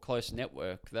your close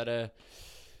network that are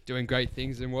doing great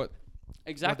things and what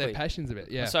their passion's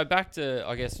about. Yeah. So back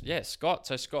to, Scott.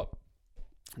 So Scott,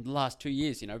 in the last 2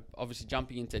 years, obviously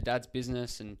jumping into Dad's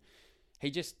business, and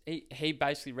he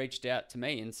basically reached out to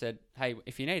me and said, hey,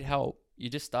 if you need help, you're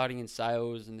just starting in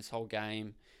sales and this whole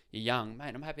game, you're young,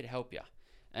 mate, I'm happy to help you.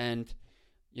 And,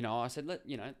 I said,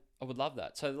 I would love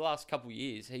that. So the last couple of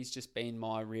years, he's just been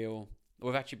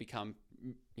we've actually become,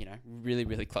 really,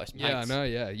 really close mates. Yeah, I know,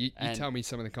 yeah. You tell me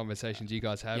some of the conversations you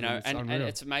guys have, and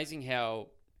it's amazing how,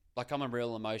 I'm a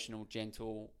real emotional,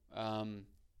 gentle...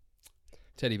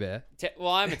 teddy bear.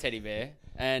 I'm a teddy bear,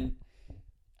 and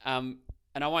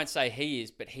I won't say he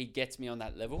is, but he gets me on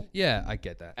that level. Yeah, I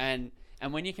get that. And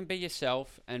when you can be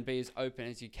yourself and be as open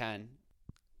as you can,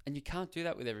 and you can't do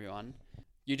that with everyone,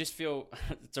 you just feel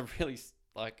it's a really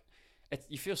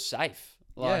you feel safe.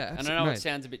 Yeah, and I know it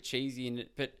sounds a bit cheesy,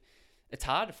 but it's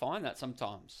hard to find that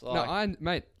sometimes.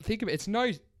 Mate, think of it.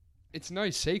 It's no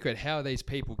secret how these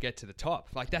people get to the top.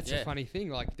 That's a funny thing.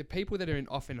 The people that are in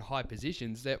often high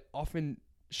positions, they often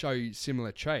show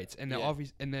similar traits, and they're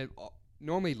obvious, and they're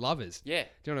normally lovers. Yeah.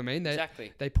 Do you know what I mean?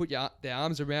 Exactly. They put their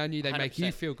arms around you. They 100%. Make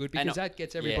you feel good because that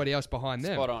gets everybody else behind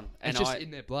them. Spot on. It's just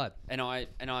in their blood. And I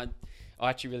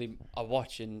actually I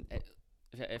watch, and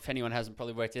if anyone hasn't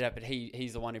probably worked it out, but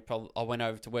he's the one who I went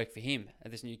over to work for him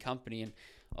at this new company, and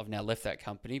I've now left that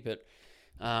company, but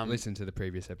listen to the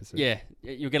previous episode. Yeah,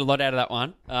 you'll get a lot out of that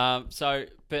one.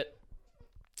 But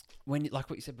when, like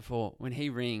what you said before, when he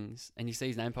rings and you see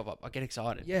his name pop up, I get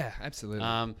excited. Yeah, absolutely.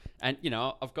 And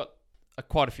I've got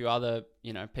quite a few other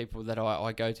people that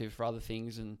I go to for other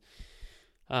things, and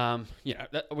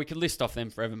we could list off them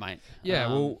forever, mate. Yeah,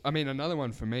 well, I mean, another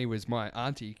one for me was my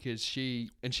auntie, because she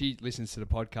listens to the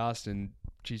podcast, and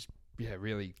she's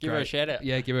really give great. her a shout out.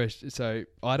 Yeah, give her so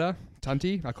Ida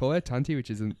Tunti, I call her Tunti,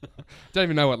 which isn't don't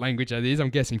even know what language that is.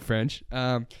 I'm guessing French.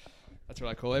 That's what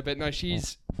I call her. But no,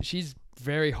 she's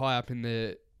very high up in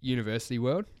the university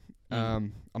world.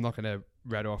 I'm not going to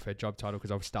rattle off her job title because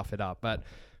I'll stuff it up, but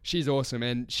she's awesome,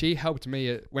 and she helped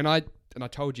me when I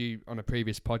told you on a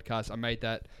previous podcast, I made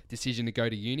that decision to go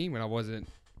to uni when I wasn't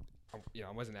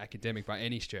academic by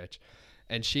any stretch.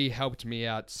 And she helped me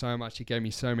out so much. She gave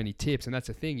me so many tips. And that's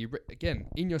the thing. Again,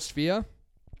 in your sphere.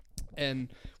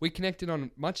 And we connected on a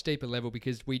much deeper level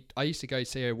because I used to go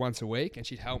see her once a week, and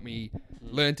she'd help me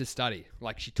learn to study.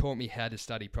 She taught me how to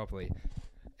study properly.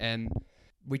 And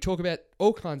we talk about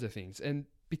all kinds of things, and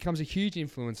becomes a huge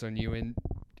influence on you and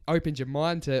opens your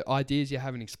mind to ideas you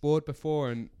haven't explored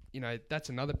before. And, that's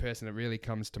another person that really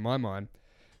comes to my mind.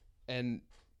 And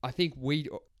I think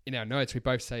in our notes, we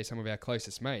both say some of our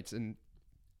closest mates. And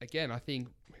again, I think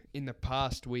in the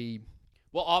past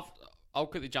Well, I'll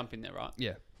quickly jump in there, right?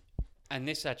 Yeah. And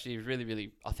this actually is really,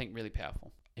 really, I think, really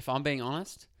powerful. If I'm being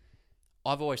honest,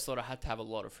 I've always thought I had to have a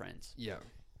lot of friends. Yeah.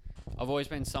 I've always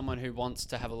been someone who wants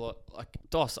to have a lot, like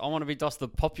Dos. I want to be Dos, the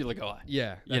popular guy.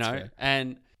 Yeah, that's fair.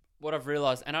 And what I've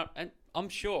realised, and I'm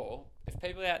sure if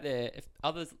people out there, if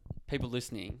other people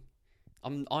listening,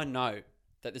 I know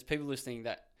that there's people listening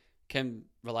that can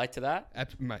relate to that.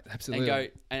 Mate,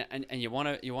 absolutely. And go and you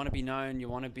want to be known. You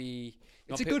want to be.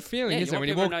 It's a good feeling, isn't it? When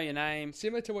you want people to know your name.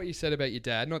 Similar to what you said about your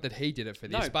dad. Not that he did it for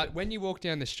this, but when you walk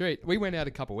down the street, we went out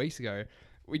a couple of weeks ago.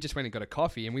 We just went and got a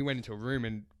coffee, and we went into a room,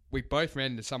 and we both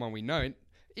ran into someone we know.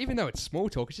 Even though it's small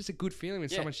talk, it's just a good feeling when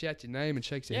someone shouts your name and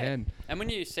shakes your hand. And when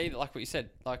you see that, like what you said,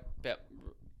 like about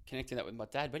connecting that with my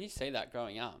dad. When you see that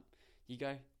growing up, you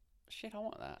go, shit, I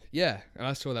want that. Yeah, and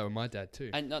I saw that with my dad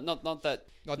too. And not that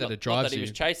Not that it not drives that he you.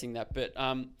 was chasing that, but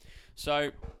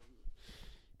so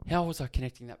how was I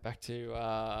connecting that back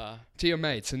to? To your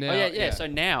mates. So now, Oh yeah. So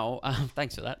now,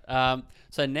 thanks for that.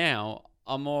 So now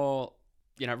I'm more,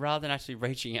 rather than actually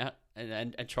reaching out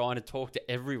and trying to talk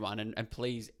to everyone and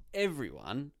please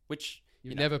everyone, which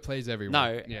you never please everyone.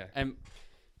 no, Yeah. And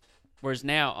whereas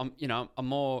now I'm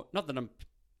more, not that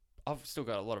I've still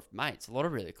got a lot of mates, a lot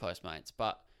of really close mates,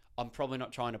 but I'm probably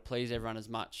not trying to please everyone as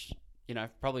much.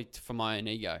 Probably for my own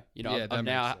ego. Yeah, that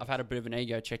makes sense. I've had a bit of an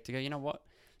ego check to go. You know what?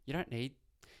 You only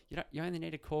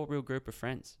need a core real group of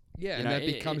friends. Yeah, and that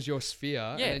becomes your sphere,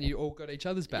 and then you all got each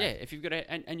other's back. Yeah, if you've got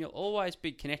and you'll always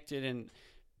be connected, and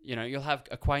you'll have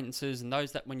acquaintances and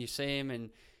those that when you see them,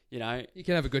 and You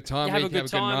can have a good time. you have you a can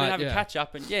good time night, and have a catch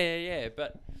up, and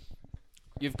but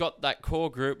you've got that core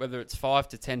group, whether it's 5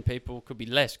 to 10 people, could be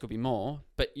less, could be more,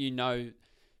 but they're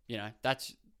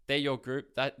your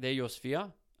group, they're your sphere,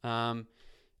 and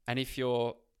if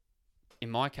you're, in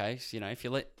my case,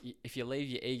 if you leave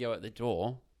your ego at the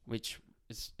door, which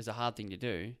is a hard thing to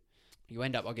do, you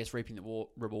end up, I guess, reaping the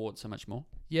reward so much more.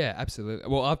 Yeah, absolutely.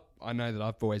 Well, I know that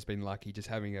I've always been lucky just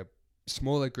having a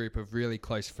smaller group of really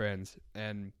close friends,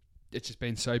 and it's just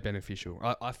been so beneficial,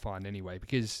 I find anyway,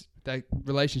 because that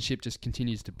relationship just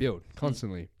continues to build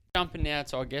constantly. Jumping now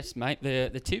to, I guess, mate,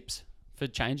 the tips for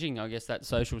changing, I guess, that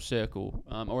social circle,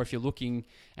 or if you're looking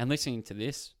and listening to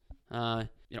this, or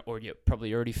you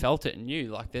probably already felt it and knew,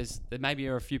 like there maybe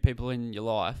are a few people in your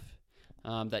life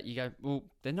that you go, well,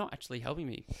 they're not actually helping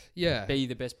me be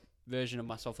the best version of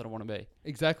myself that I want to be.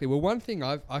 Exactly. Well, one thing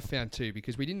I've found too,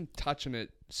 because we didn't touch on it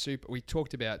we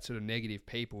talked about sort of negative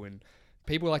people, and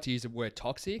people like to use the word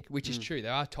toxic, which is true.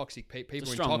 There are toxic people It's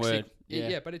a in strong toxic. word.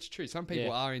 Yeah. But it's true. Some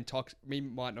people are in toxic. We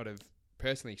might not have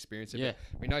personally experienced it, Yeah.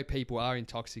 but we know people are in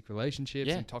toxic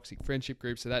relationships and toxic friendship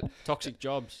groups. So that Toxic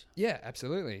jobs. Yeah,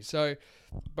 absolutely. So,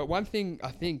 but one thing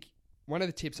I think, one of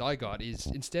the tips I got is,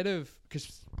 instead of,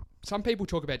 because some people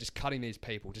talk about just cutting these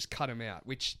people, just cut them out,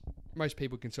 which most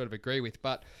people can sort of agree with,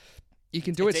 but you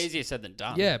can do It's easier said than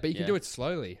done. Yeah, but you can do it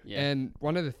slowly. Yeah. And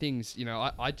one of the things,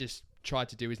 I just tried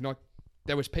to do is not,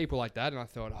 there was people like that, and I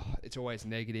thought, it's always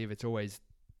negative, it's always,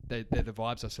 they're the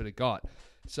vibes I sort of got.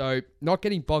 So not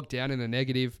getting bogged down in the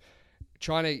negative,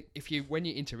 trying to, when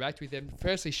you interact with them,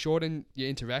 firstly, shorten your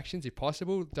interactions if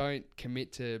possible. Don't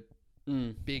commit to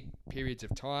big periods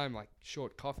of time, like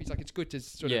short coffees. Like, it's good to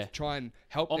sort of try and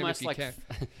help almost them if you can.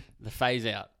 the phase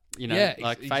out,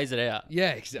 phase it out.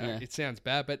 Yeah, exactly. Yeah. It sounds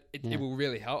bad, but it will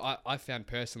really help. I found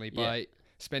personally by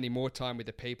spending more time with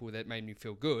the people that made me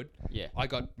feel good, I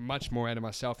got much more out of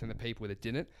myself than the people that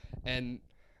didn't. And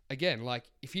again, like,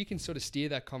 if you can sort of steer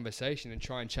that conversation and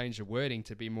try and change the wording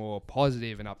to be more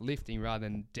positive and uplifting rather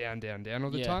than down all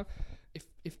the time,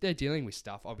 if they're dealing with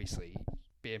stuff, obviously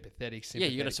be empathetic, sympathetic. Yeah,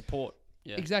 you got to support.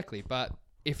 Yeah. Exactly. But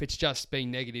if it's just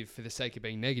being negative for the sake of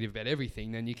being negative about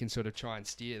everything, then you can sort of try and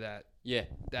steer that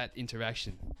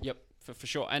interaction. Yep, for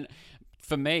sure. And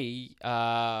for me,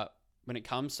 when it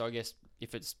comes to, I guess,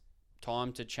 if it's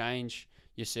time to change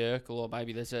your circle, or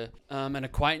maybe there's an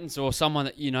acquaintance or someone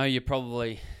that you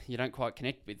don't quite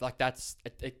connect with, like, that's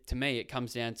to me, it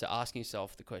comes down to asking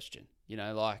yourself the question,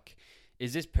 like,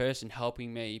 is this person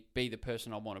helping me be the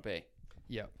person I want to be?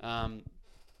 Yeah.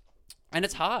 And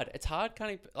it's hard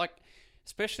kind of, like,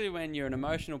 especially when you're an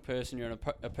emotional person, you're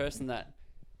a person that,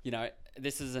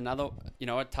 this is another,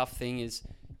 a tough thing is,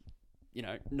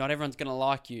 not everyone's going to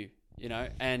like you,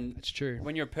 and it's true.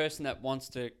 When you're a person that wants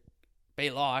to be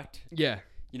liked, I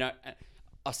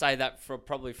say that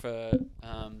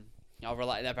I'll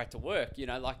relate that back to work,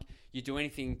 like, you do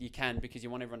anything you can because you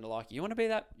want everyone to like you. You want to be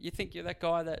that, you think you're that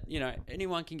guy that,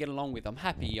 anyone can get along with. I'm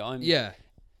happy. I'm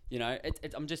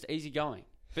just easygoing.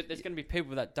 But there's going to be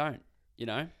people that don't,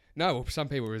 No, well, some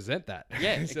people resent that.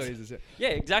 Yeah. Yeah,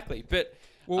 exactly. But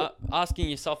asking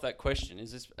yourself that question,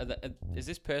 is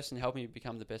this person helping me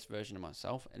become the best version of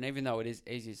myself? And even though it is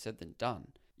easier said than done,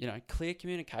 clear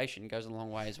communication goes a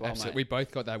long way as well, absolutely, mate. We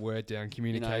both got that word down,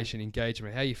 communication,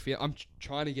 engagement. How you feel. I'm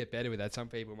trying to get better with that. Some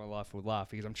people in my life will laugh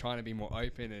because I'm trying to be more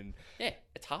open. And yeah,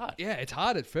 it's hard. Yeah, it's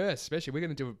hard at first, especially. We're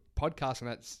going to do a podcast on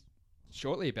that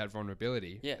shortly about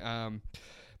vulnerability. Yeah.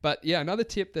 But yeah, another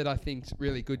tip that I think is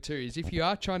really good too is, if you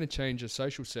are trying to change your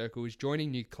social circle, is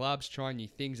joining new clubs, trying new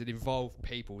things that involve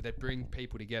people, that bring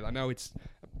people together. I know it's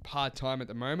a hard time at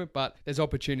the moment, but there's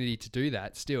opportunity to do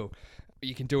that still.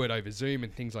 You can do it over Zoom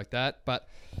and things like that. But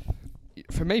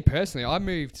for me personally, I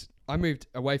moved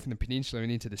away from the peninsula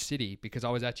and into the city because I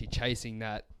was actually chasing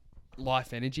that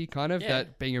life energy, kind of,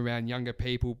 that being around younger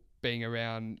people, being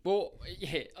around... Well,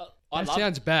 yeah, That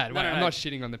sounds bad. No, Wait, no, I'm no. not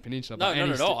shitting on the peninsula. No, by not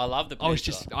any at all. st- I love the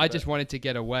peninsula. I just wanted to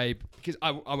get away because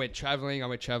I went traveling. I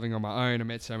went traveling on my own. I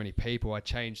met so many people. I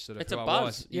changed sort of It's who a I buzz.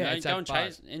 was. You know, it's go that and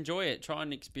buzz. enjoy it. Try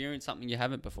and experience something you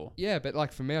haven't before. Yeah, but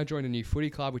like for me, I joined a new footy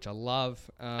club, which I love.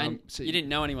 And So you didn't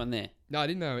know anyone there. No, I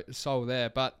didn't know a soul there,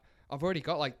 but I've already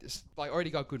got already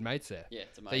got good mates there. Yeah,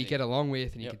 it's amazing. That you get along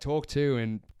with and you Yep. can talk to.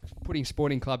 And putting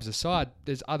sporting clubs aside,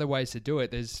 there's other ways to do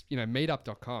it. There's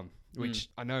meetup.com, which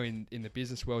I know in the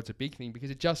business world is a big thing, because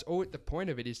it just the point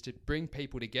of it is to bring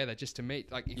people together, just to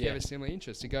meet, like if you Yeah. have a similar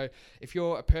interest, to go, if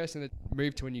you're a person that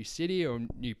moved to a new city or a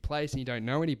new place and you don't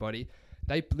know anybody,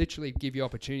 they literally give you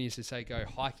opportunities to say go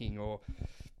hiking or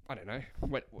I don't know,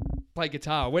 play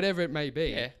guitar, whatever it may be.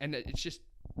 Yeah. And it's just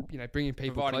bringing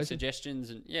people providing closer. suggestions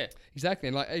and yeah. Exactly,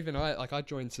 and I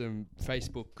joined some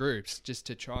Facebook groups just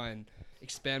to try and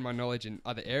expand my knowledge in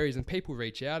other areas, and people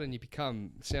reach out, and you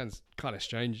become, sounds kind of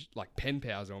strange, like pen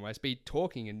pals almost, be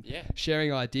talking and Yeah.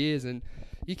 sharing ideas, and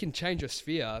you can change your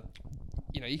sphere.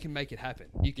 You can make it happen.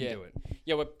 You can Yeah. do it.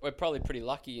 Yeah, we're probably pretty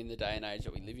lucky in the day and age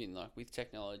that we live in. Like with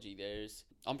technology,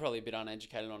 I'm probably a bit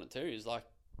uneducated on it too. Is like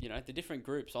the different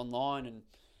groups online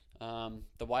and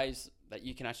the ways that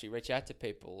you can actually reach out to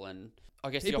people, and I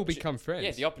guess People become friends.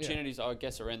 Yeah, the opportunities I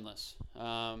guess are endless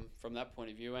from that point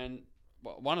of view. And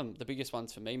one of the biggest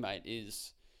ones for me, mate,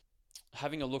 is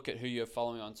having a look at who you're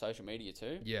following on social media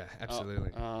too. Yeah,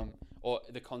 absolutely. Or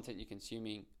the content you're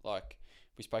consuming. Like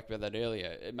we spoke about that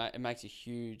earlier. It makes a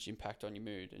huge impact on your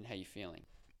mood and how you're feeling.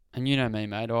 And you know me,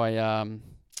 mate.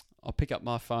 I'll pick up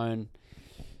my phone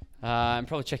and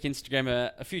probably check Instagram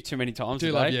a few too many times.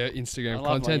 Do a love day. your Instagram I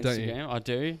love content, my don't you? Instagram, I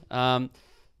do.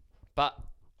 But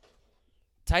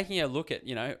taking a look at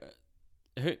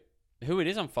who it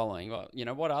is I'm following,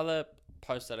 what other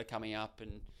posts that are coming up,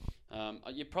 and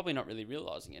you're probably not really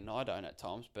realizing it, and I don't at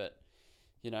times, but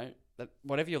that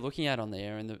whatever you're looking at on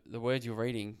there and the words you're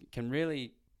reading can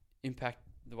really impact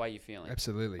the way you're feeling.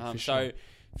 Absolutely. For So sure.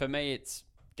 for me, it's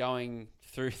going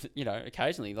through,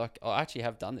 occasionally, like I actually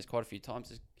have done this quite a few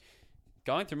times, is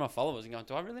going through my followers and going,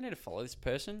 do I really need to follow this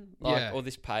person? Yeah. Or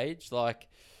this page? Like,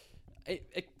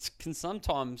 it can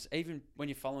sometimes, even when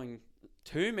you're following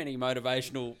too many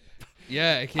motivational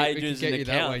Yeah, it can pages get and you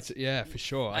that way. accounts. Yeah, for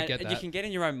sure. I get and that. you can get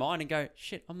in your own mind and go,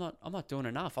 shit, I'm not doing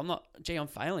enough. I'm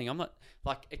failing. I'm not,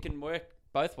 like, it can work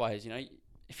both ways,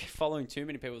 If you're following too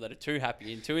many people that are too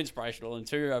happy and too inspirational and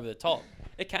too over the top,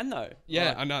 it can though. Yeah,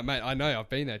 Like, I know, mate. I know. I've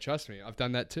been there. Trust me. I've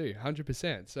done that too.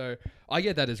 100%. So I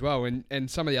get that as well.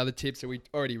 And some of the other tips that we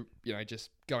already,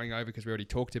 just going over because we already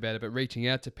talked about it, but reaching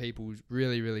out to people is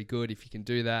really, really good if you can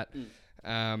do that.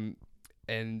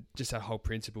 And just that whole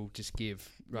principle, just give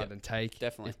rather than take.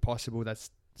 Definitely. If possible, that's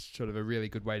sort of a really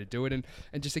good way to do it. And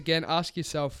just, again, ask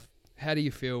yourself, how do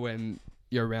you feel when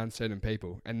you're around certain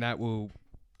people? And that will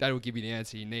give you the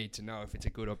answer you need to know if it's a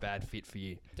good or bad fit for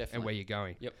you. Definitely. And where you're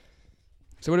going. Yep.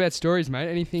 So what about stories, mate?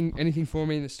 Anything for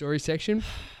me in the story section?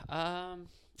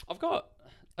 I've got,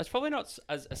 it's probably not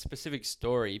as a specific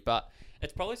story, but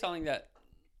it's probably something that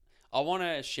I want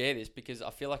to share this because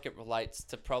I feel like it relates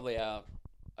to probably a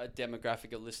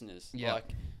demographic of listeners. Yeah.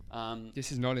 Like,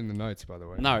 This is not in the notes, by the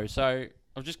way. no, so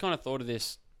I've just kind of thought of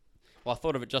this. Well, I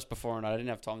thought of it just before and I didn't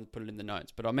have time to put it in the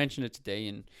notes, but I mentioned it to Dee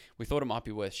and we thought it might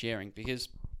be worth sharing because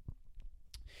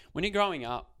when you're growing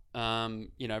up, from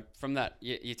that,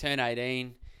 you turn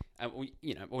 18 and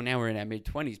now we're in our mid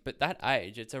 20s, but that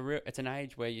age, it's an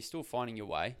age where you're still finding your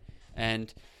way.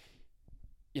 And,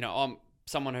 I'm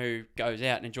someone who goes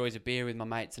out and enjoys a beer with my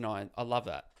mates and I love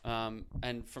that.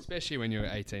 Especially when you're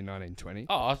 18, 19, 20.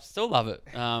 Oh, I still love it.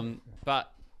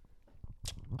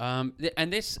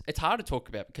 And this, it's hard to talk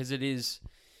about because it's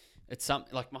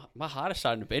something like my heart is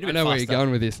starting to beat a bit I know where faster. you're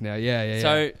going with this now. Yeah.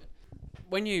 So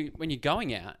when you're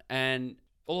going out and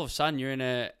all of a sudden you're in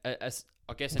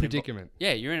I guess predicament.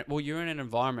 you're in an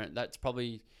environment that's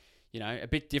probably, a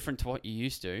bit different to what you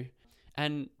used to.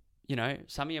 And,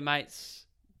 some of your mates,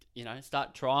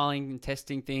 start trialing and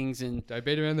testing things and Don't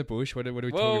beat around the bush. What are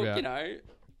we talking about?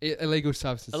 Illegal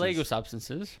substances. illegal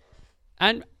substances.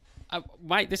 And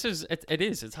mate,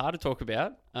 it's hard to talk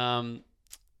about.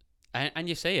 And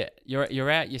you see it. You're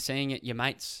out, you're seeing it, your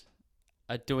mates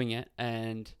are doing it,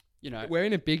 and We're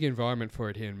in a big environment for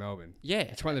it here in Melbourne. yeah.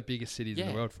 It's one of the biggest cities in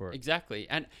the world for it. Exactly.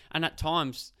 And at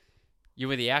times you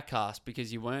were the outcast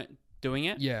because you weren't doing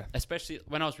it. Yeah. Especially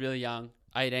when I was really young,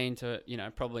 18 to,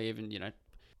 probably even,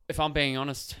 if I'm being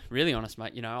honest, really honest,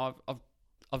 mate,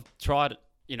 I've tried it,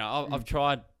 I've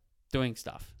tried doing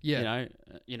stuff, Yeah.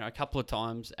 A couple of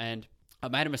times and I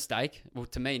made a mistake. Well,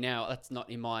 to me now, that's not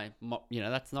in my It's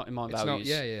values not.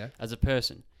 Yeah. as a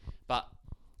person. But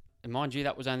mind you,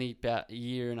 that was only about a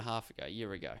year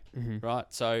ago, Mm-hmm. right?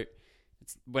 So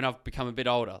It's when I've become a bit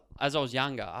older. As I was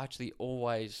younger, I actually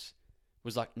always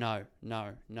was like, no.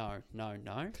 Well,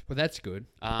 that's good.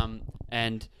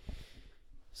 And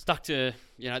stuck to,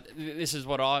 this is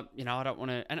what I don't want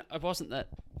to, and it wasn't that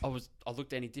I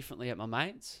looked any differently at my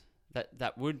mates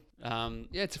that would. Yeah,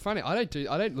 it's funny. I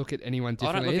don't look at anyone I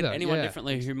differently don't look either. at anyone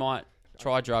differently who might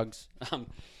try drugs. Well,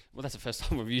 that's the first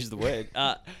time we've used the word.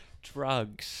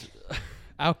 Drugs.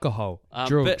 Alcohol.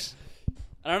 Drugs.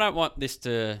 And I don't want this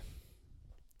to...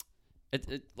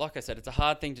 like I said, it's a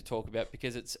hard thing to talk about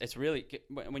because it's really...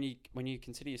 When you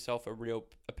consider yourself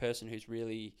a person who's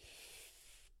really,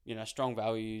 strong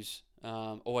values,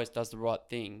 always does the right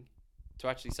thing, to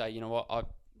actually say, you know what, I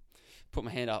put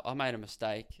my hand up, I made a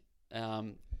mistake.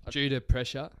 Due to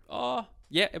pressure? Oh,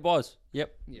 yeah, it was.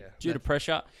 Yep. Yeah. Due to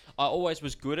pressure. I always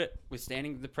was good at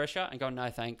withstanding the pressure and going, no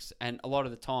thanks. And a lot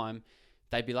of the time,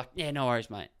 they'd be like, yeah, no worries,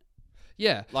 mate.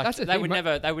 Yeah. Like that's the they thing,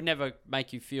 would never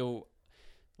make you feel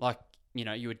like,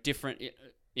 you were different.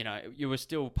 You were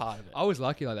still part of it. I was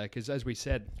lucky like that because, as we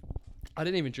said, I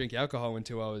didn't even drink alcohol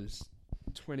until I was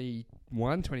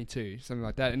 21, 22, something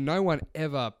like that. And no one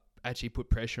ever actually put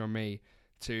pressure on me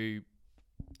to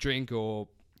drink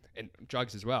and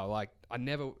drugs as well. Like,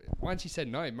 once you said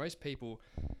no, most people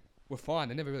were fine.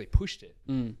 They never really pushed it.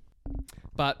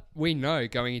 But we know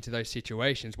going into those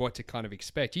situations what to kind of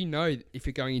expect. If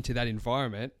you're going into that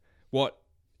environment, what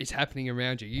is happening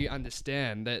around you. You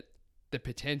understand that the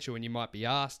potential and you might be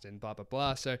asked and blah, blah,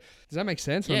 blah. So does that make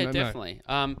sense? Yeah, definitely.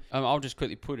 I'll just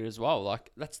quickly put it as well.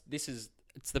 Like it's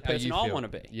the person I want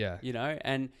to be. Yeah.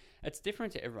 And it's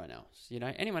different to everyone else.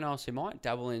 Anyone else who might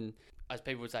dabble in, as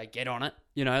people would say, get on it,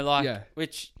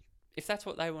 which if that's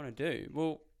what they want to do,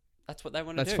 well, that's what they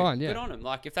want to do. That's fine, yeah. Good on them.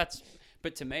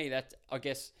 But to me, that, I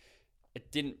guess,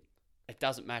 it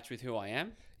doesn't match with who I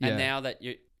am. Yeah. And now that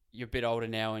you're a bit older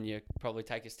now and you probably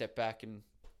take a step back and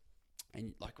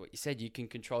like what you said, you can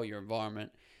control your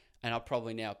environment, and I'll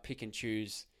probably now pick and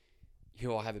choose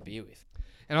who I have a beer with.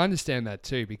 And I understand that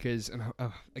too because,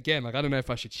 again, like I don't know if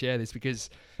I should share this because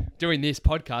doing this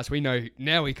podcast, we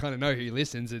kind of know who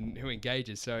listens and who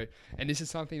engages. So, and this is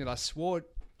something that I swore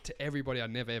to everybody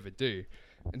I'd never ever do.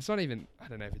 And it's not even, I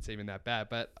don't know if it's even that bad,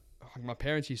 but my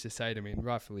parents used to say to me, and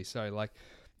rightfully so, like,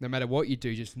 no matter what you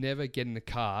do, just never get in the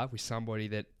car with somebody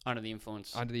that under the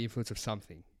influence of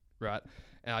something, right?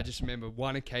 And I just remember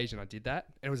one occasion I did that.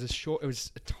 And it was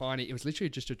literally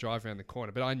just a drive around the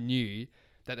corner, but I knew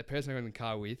that the person I got in the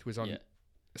car with was on a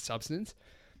substance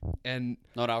and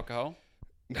not alcohol.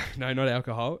 No, not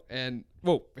alcohol. And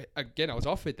well, again, I was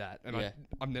offered that and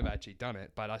I've never actually done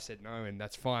it, but I said no and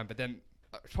that's fine. But then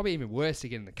it's probably even worse to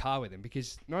get in the car with them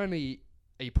because not only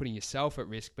are you putting yourself at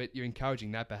risk, but you're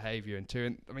encouraging that behavior and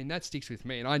I mean, that sticks with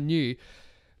me. And I knew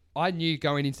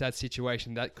going into that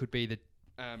situation, that could be the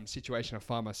situation I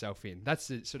find myself in. That's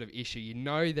the sort of issue. You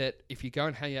know that if you go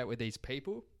and hang out with these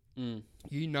people,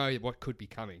 you know what could be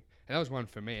coming. And that was one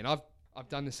for me. And I've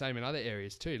done the same in other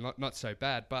areas too. Not so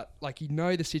bad, but like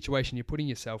the situation you're putting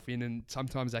yourself in, and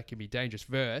sometimes that can be dangerous.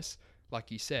 Versus,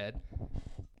 like you said,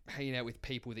 hanging out with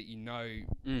people that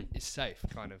is safe,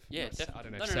 kind of. Yeah, I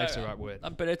don't know if safe's the right word.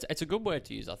 But it's a good word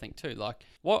to use, I think, too. Like,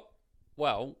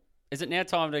 well, is it now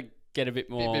time to get a bit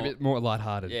more... A bit more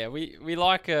lighthearted. Yeah, we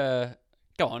like...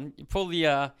 Go on, you pull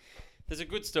the... There's a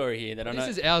good story here that I know...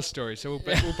 This is our story, so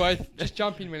we'll both just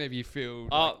jump in whenever you feel...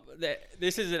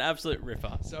 This is an absolute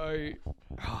ripper. So...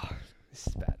 this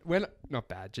is bad. Not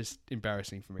bad, just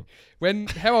embarrassing for me.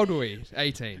 How old were we?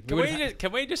 18.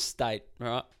 Can we just state,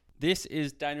 right? This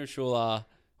is Daniel Schuler,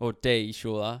 or D.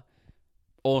 Schuler,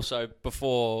 also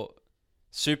before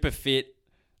super fit,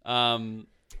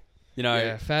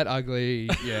 Yeah, fat, ugly,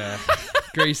 yeah.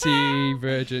 Greasy,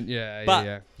 virgin, yeah.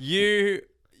 But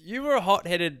you were a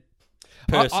hot-headed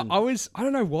person. I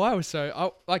don't know why I was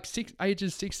so,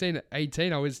 ages 16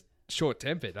 18, I was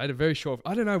short-tempered. I had a very short,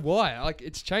 I don't know why. Like,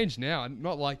 it's changed now. I'm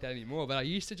not like that anymore, but I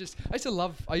used to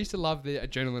love the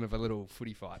adrenaline of a little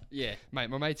footy fight. Yeah. Mate,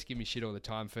 my mates give me shit all the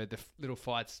time for the little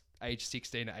fights age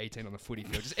 16 to 18 on the footy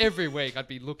field. Just every week I'd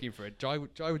be looking for it. Jai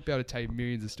would be able to tell you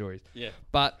millions of stories. Yeah.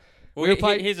 But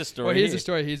here's a story. Well, here's a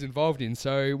story he's involved in.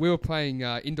 So we were playing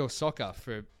indoor soccer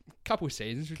for a couple of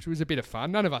seasons, which was a bit of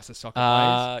fun. None of us are soccer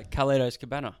players. Carlitos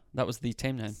Cabana. That was the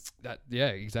team name. Yeah,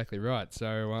 exactly right.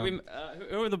 So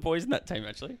who were the boys in that team,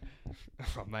 actually?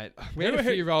 Oh, mate. We had a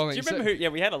few rolling. Do you remember who? Yeah,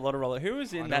 we had a lot of rolling. Who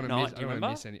was in that night? Do you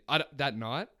remember? That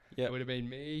night? Yeah. It would have been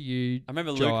me, you, I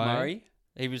remember Jai. Luke Murray.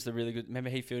 He was the really good... Remember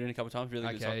he fielded in a couple of times? Really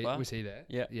good soccer player. Was he there?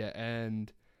 Yeah. Yeah,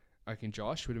 and I reckon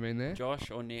Josh would have been there.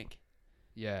 Josh or Nick.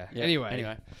 Yeah. Yeah.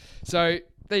 Anyway. So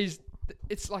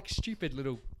it's like stupid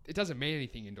little it doesn't mean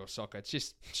anything indoor soccer. It's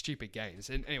just stupid games.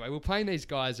 And anyway, we're playing these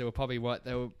guys that were probably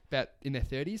they were about in their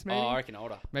 30s, maybe. Oh, I reckon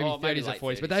older. Maybe 30s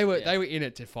or 40s, but they were in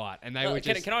it to fight, and they were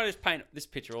just. Can I just paint this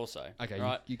picture also? Okay,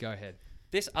 right? you go ahead.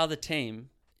 This other team,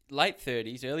 late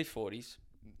 30s, early 40s.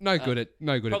 No good at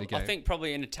the game. I think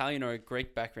probably an Italian or a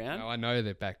Greek background. No, I know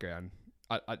their background.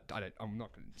 I'm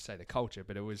not going to say the culture,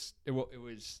 but it was. Well,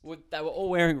 they were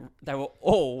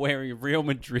all wearing Real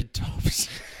Madrid tops.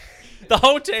 The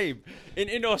whole team in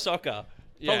indoor soccer.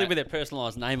 Probably with their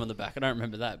personalised name on the back. I don't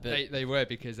remember that. But they were,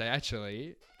 because they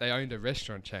owned a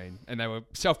restaurant chain and they were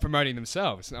self-promoting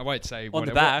themselves. And I won't say on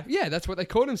the back. Yeah, that's what they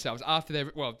called themselves after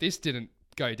their. Well, this didn't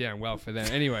go down well for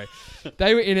them. Anyway,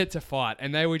 they were in it to fight,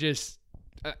 and they were just.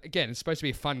 Again, it's supposed to be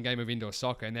a fun game of indoor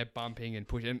soccer, and they're bumping and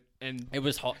pushing, and it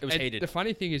was hot. It was heated. The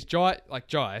funny thing is, Jai,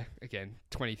 again,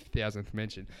 20,000th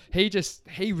mention.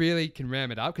 He really can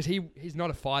ram it up, because he's not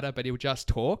a fighter, but he'll just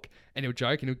talk and he'll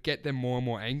joke and he'll get them more and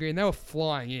more angry. And they were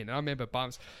flying in. And I remember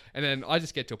bumps, and then I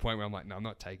just get to a point where I'm like, no, I'm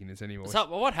not taking this anymore. So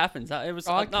what happens? It was.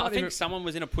 I think someone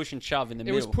was in a push and shove in the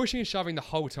middle. It was pushing and shoving the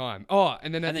whole time. Oh,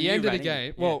 and then at the end of the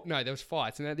game, no, there was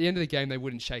fights, and at the end of the game, they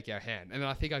wouldn't shake our hand. And then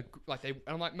I think I'm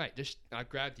like, mate, I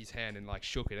grabbed his hand and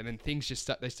shook it, and then things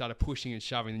they started pushing and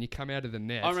shoving, and you come out of the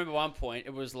net. I remember one point,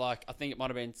 it was like, I think it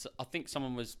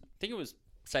was,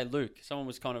 say, Luke. Someone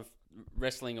was kind of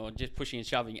wrestling or just pushing and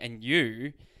shoving, and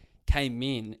you came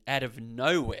in out of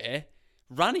nowhere,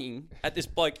 running at this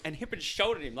bloke, and hip and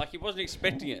shouldered him like he wasn't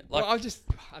expecting it. Like, well,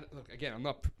 look again. I'm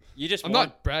not. I'm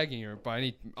not bragging or by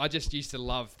any. I just used to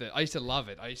love it. I used to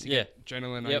get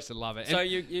adrenaline. I used to love it. So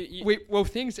well,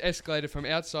 things escalated from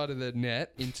outside of the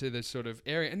net into the sort of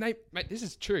area, and mate, this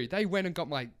is true. They went and got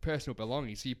my personal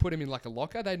belongings. So you put them in like a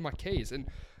locker. They had my keys, and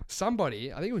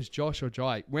somebody, I think it was Josh or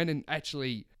Jai, went and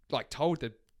actually told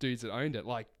the dudes that owned it,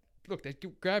 look, they're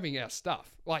grabbing our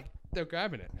stuff. They're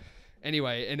grabbing it.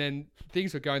 Anyway, and then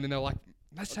things were going, and they're like,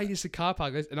 let's take this to the car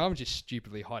park. And I'm just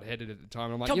stupidly hot-headed at the time.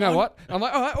 And I'm like, come you know on. what? I'm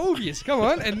like, all right, obvious, come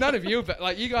on. And none of you,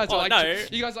 but you guys are no.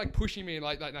 you guys pushing me and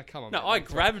no, come on. No, man. I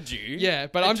grabbed you. Yeah,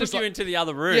 but I'm just took you into the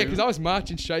other room. Yeah, because I was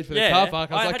marching straight for the car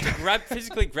park. I had to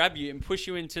physically grab you and push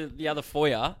you into the other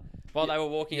foyer while they were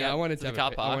walking out to the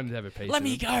car park. I wanted to have a piece. Let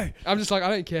me go. I'm just like, I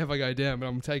don't care if I go down, but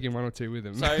I'm taking one or two with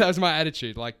them. So that was my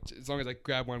attitude. As long as I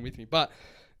grab one with me. But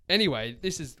anyway,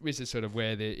 this is sort of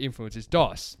where the influence is.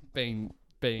 Dos being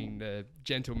the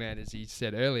gentleman, as he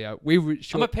said earlier.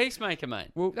 I'm a peacemaker, mate.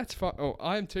 Well, that's fine. Oh,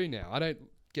 I am too now. I don't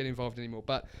get involved anymore.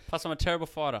 But plus, I'm a terrible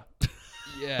fighter.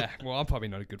 Yeah, well, I'm probably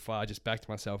not a good fighter. I just backed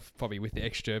myself, probably with the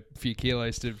extra few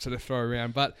kilos to sort of throw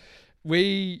around. But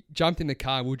we jumped in the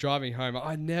car and we were driving home.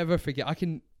 I never forget. I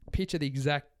can picture the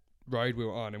exact road we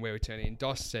were on and where we were turning in.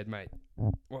 Dos said, mate,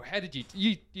 well, how did you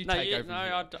take over? No,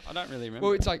 I don't really remember.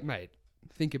 Well, it's like, mate,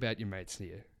 think about your mates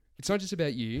here. It's not just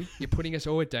about you. You're putting us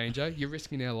all at danger. You're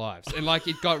risking our lives. And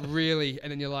it got really,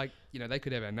 and then you're like, they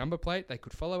could have our number plate. They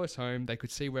could follow us home. They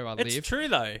could see where I live. It's true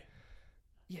though.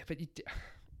 Yeah, but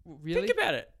really? Think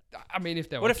about it. I mean, if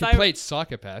they were complete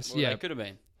psychopaths, they could have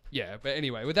been. Yeah, but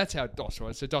anyway, well, that's how Dos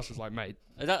was. So Dos was like, mate.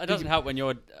 It doesn't help when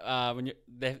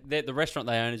the restaurant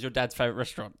they own is your dad's favourite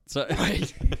restaurant. So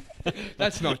wait,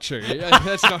 that's not true.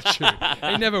 That's not true.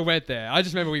 He never went there. I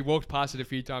just remember we walked past it a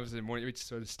few times in the morning. We'd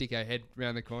sort of stick our head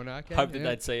around the corner. Okay, hope that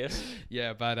they'd see us.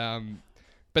 Yeah, but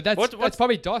that's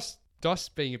probably Dos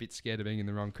being a bit scared of being in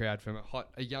the wrong crowd from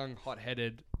a young,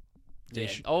 hot-headed. Yeah.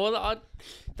 Oh, well,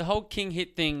 the whole King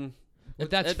hit thing. Well,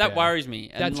 that worries me,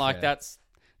 and that's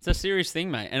it's a serious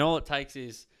thing, mate. And all it takes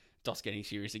is Dos getting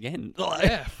serious again.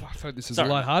 Yeah, I thought this was a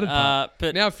lighthearted part.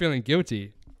 But now I'm feeling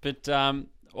guilty. But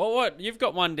what you've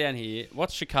got one down here.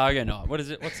 What's Chicago night? What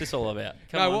is it? What's this all about?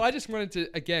 Well, I just wanted to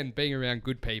again being around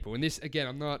good people, and this again,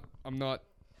 I'm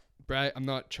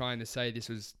not trying to say this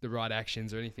was the right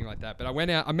actions or anything like that. But I went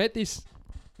out. I met this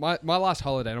my last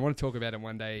holiday, and I want to talk about it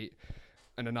one day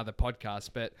in another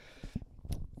podcast. But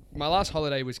my last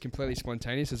holiday was completely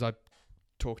spontaneous, as I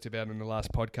talked about in the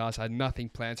last podcast. I had nothing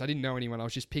planned, so I didn't know anyone. I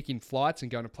was just picking flights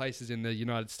and going to places in the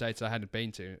United States I hadn't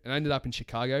been to, and I ended up in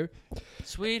Chicago.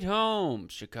 Sweet home,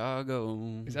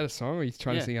 Chicago. Is that a song, or are you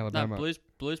trying to sing Alabama? No,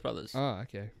 Blues Brothers. Oh,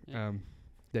 okay. Yeah.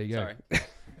 There you go. Sorry.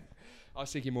 I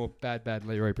was thinking more bad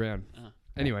Leroy Brown.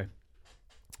 Anyway,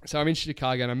 so I'm in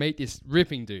Chicago and I meet this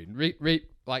ripping dude,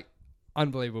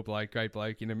 unbelievable bloke, great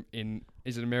bloke.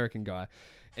 He's an American guy.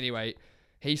 Anyway,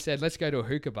 he said, let's go to a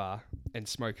hookah bar and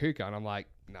smoke hookah. And I'm like,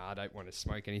 nah, I don't want to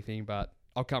smoke anything, but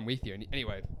I'll come with you. And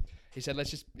anyway, he said,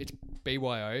 it's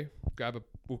BYO,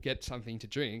 we'll get something to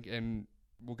drink and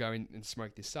we'll go in and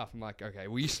smoke this stuff. I'm like, okay,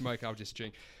 well, you smoke, I'll just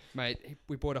drink. Mate,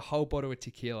 we bought a whole bottle of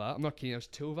tequila. I'm not kidding, there was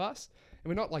two of us. And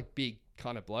we're not like big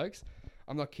kind of blokes.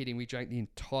 I'm not kidding. We drank the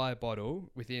entire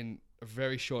bottle within a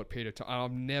very short period of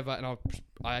time.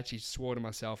 I actually swore to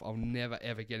myself, I'll never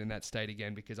ever get in that state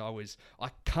again because I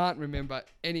can't remember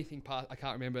anything past. I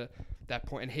can't remember that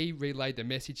point. And he relayed the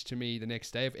message to me the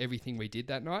next day of everything we did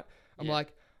that night.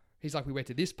 He's like, we went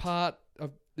to this part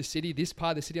of the city, this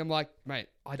part of the city. I'm like, mate,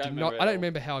 I don't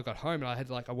remember how I got home. And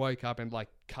I woke up and like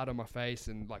cut on my face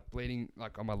and like bleeding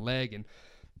like on my leg.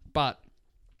 But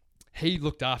he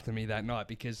looked after me that night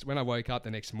because when I woke up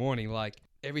the next morning, like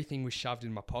everything was shoved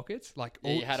in my pockets. Like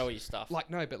you had all your stuff. Like,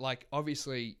 no, but like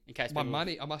obviously in case my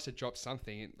money, I must have dropped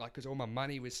something like, cause all my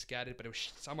money was scattered, but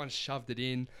someone shoved it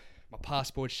in, my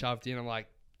passport shoved in. I'm like,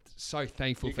 so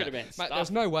thankful you for that. Mate,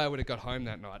 there's no way I would have got home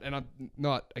that night. And I'm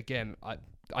not, again, I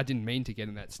didn't mean to get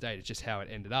in that state. It's just how it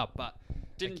ended up. But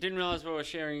didn't realize we were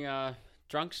sharing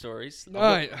drunk stories.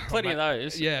 No, plenty of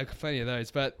those. Yeah, plenty of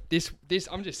those. But this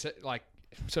I'm just like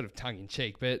sort of tongue in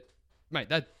cheek. But mate,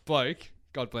 that bloke,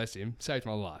 God bless him, saved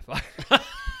my life.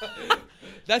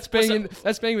 That's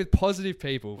being with positive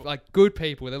people, like good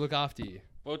people that look after you.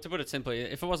 Well, to put it simply,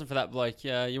 if it wasn't for that bloke,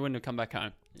 you wouldn't have come back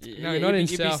home. No, not in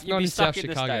South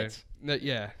Chicago. No,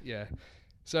 yeah.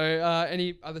 So,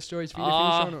 any other stories for you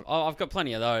to finish on? I've got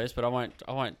plenty of those, but I won't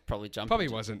probably jump. Probably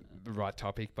wasn't the right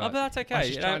topic, but that's okay. I was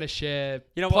just trying to share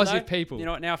positive people. You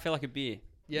know what? Now I feel like a beer.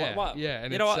 Yeah, yeah,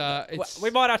 and we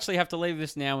might actually have to leave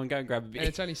this now and go and grab a beer. And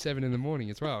it's only 7 a.m.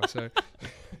 as well. So,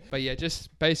 but yeah,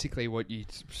 just basically what you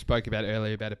spoke about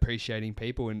earlier about appreciating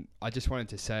people, and I just wanted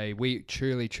to say we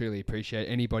truly, truly appreciate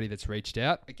anybody that's reached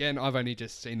out. Again, I've only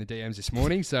just seen the DMs this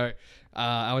morning, so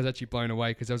I was actually blown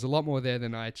away because there was a lot more there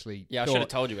than I actually. Yeah, thought. I should have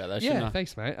told you about that. Yeah,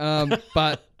 thanks, mate.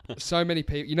 But so many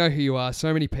people, you know who you are.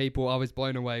 So many people. I was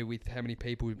blown away with how many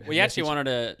people. We actually wanted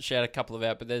to shout a couple of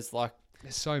out, but there's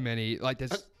so many. Like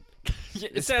there's.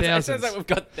 It sounds like we've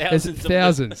got thousands.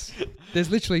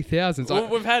 There's literally thousands.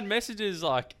 We've had messages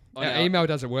like... Our email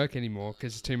doesn't work anymore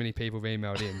because too many people have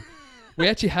emailed in. We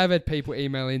actually have had people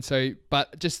email in.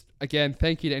 But just, again,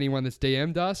 thank you to anyone that's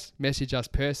DM'd us, messaged us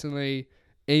personally,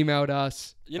 emailed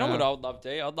us. You know what I would love,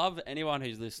 D? I'd love anyone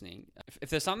who's listening.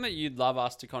 If there's something that you'd love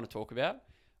us to kind of talk about,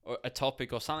 or a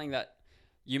topic or something that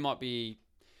you might be...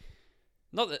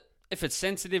 Not that... If it's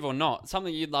sensitive or not,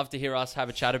 something you'd love to hear us have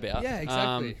a chat about. Yeah,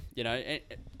 exactly.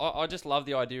 I just love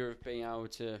the idea of being able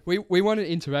to... We want it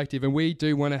interactive, and we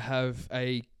do want to have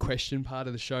a question part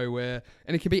of the show where...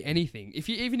 And it can be anything.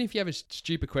 Even if you have a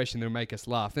stupid question that'll make us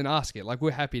laugh, then ask it. Like,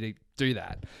 we're happy to do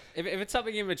that. If it's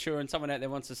something immature and someone out there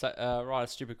wants to write a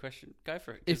stupid question, go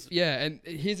for it. And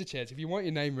here's a chance. If you want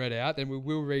your name read out, then we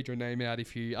will read your name out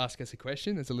if you ask us a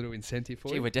question. There's a little incentive for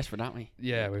you. Gee, we're desperate, aren't we?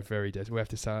 Yeah, we're very desperate. We have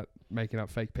to start making up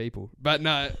fake people. But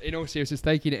no, in all seriousness,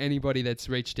 thank you to anybody that's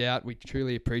reached out. We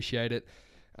truly appreciate it.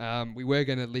 We were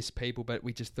going to list people, but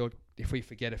we just thought if we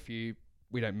forget a few,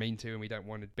 we don't mean to, and we don't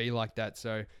want to be like that.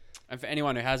 So, and for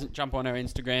anyone who hasn't, jump on our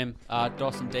Instagram,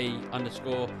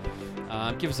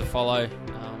 DawsonD_. Give us a follow.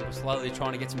 We're slowly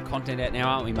trying to get some content out now,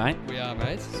 aren't we, mate? We are,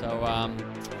 mate. So,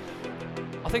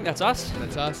 I think that's us.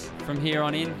 That's us. From here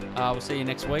on in, we'll see you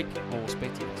next week, or we'll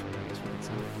speak to you next week.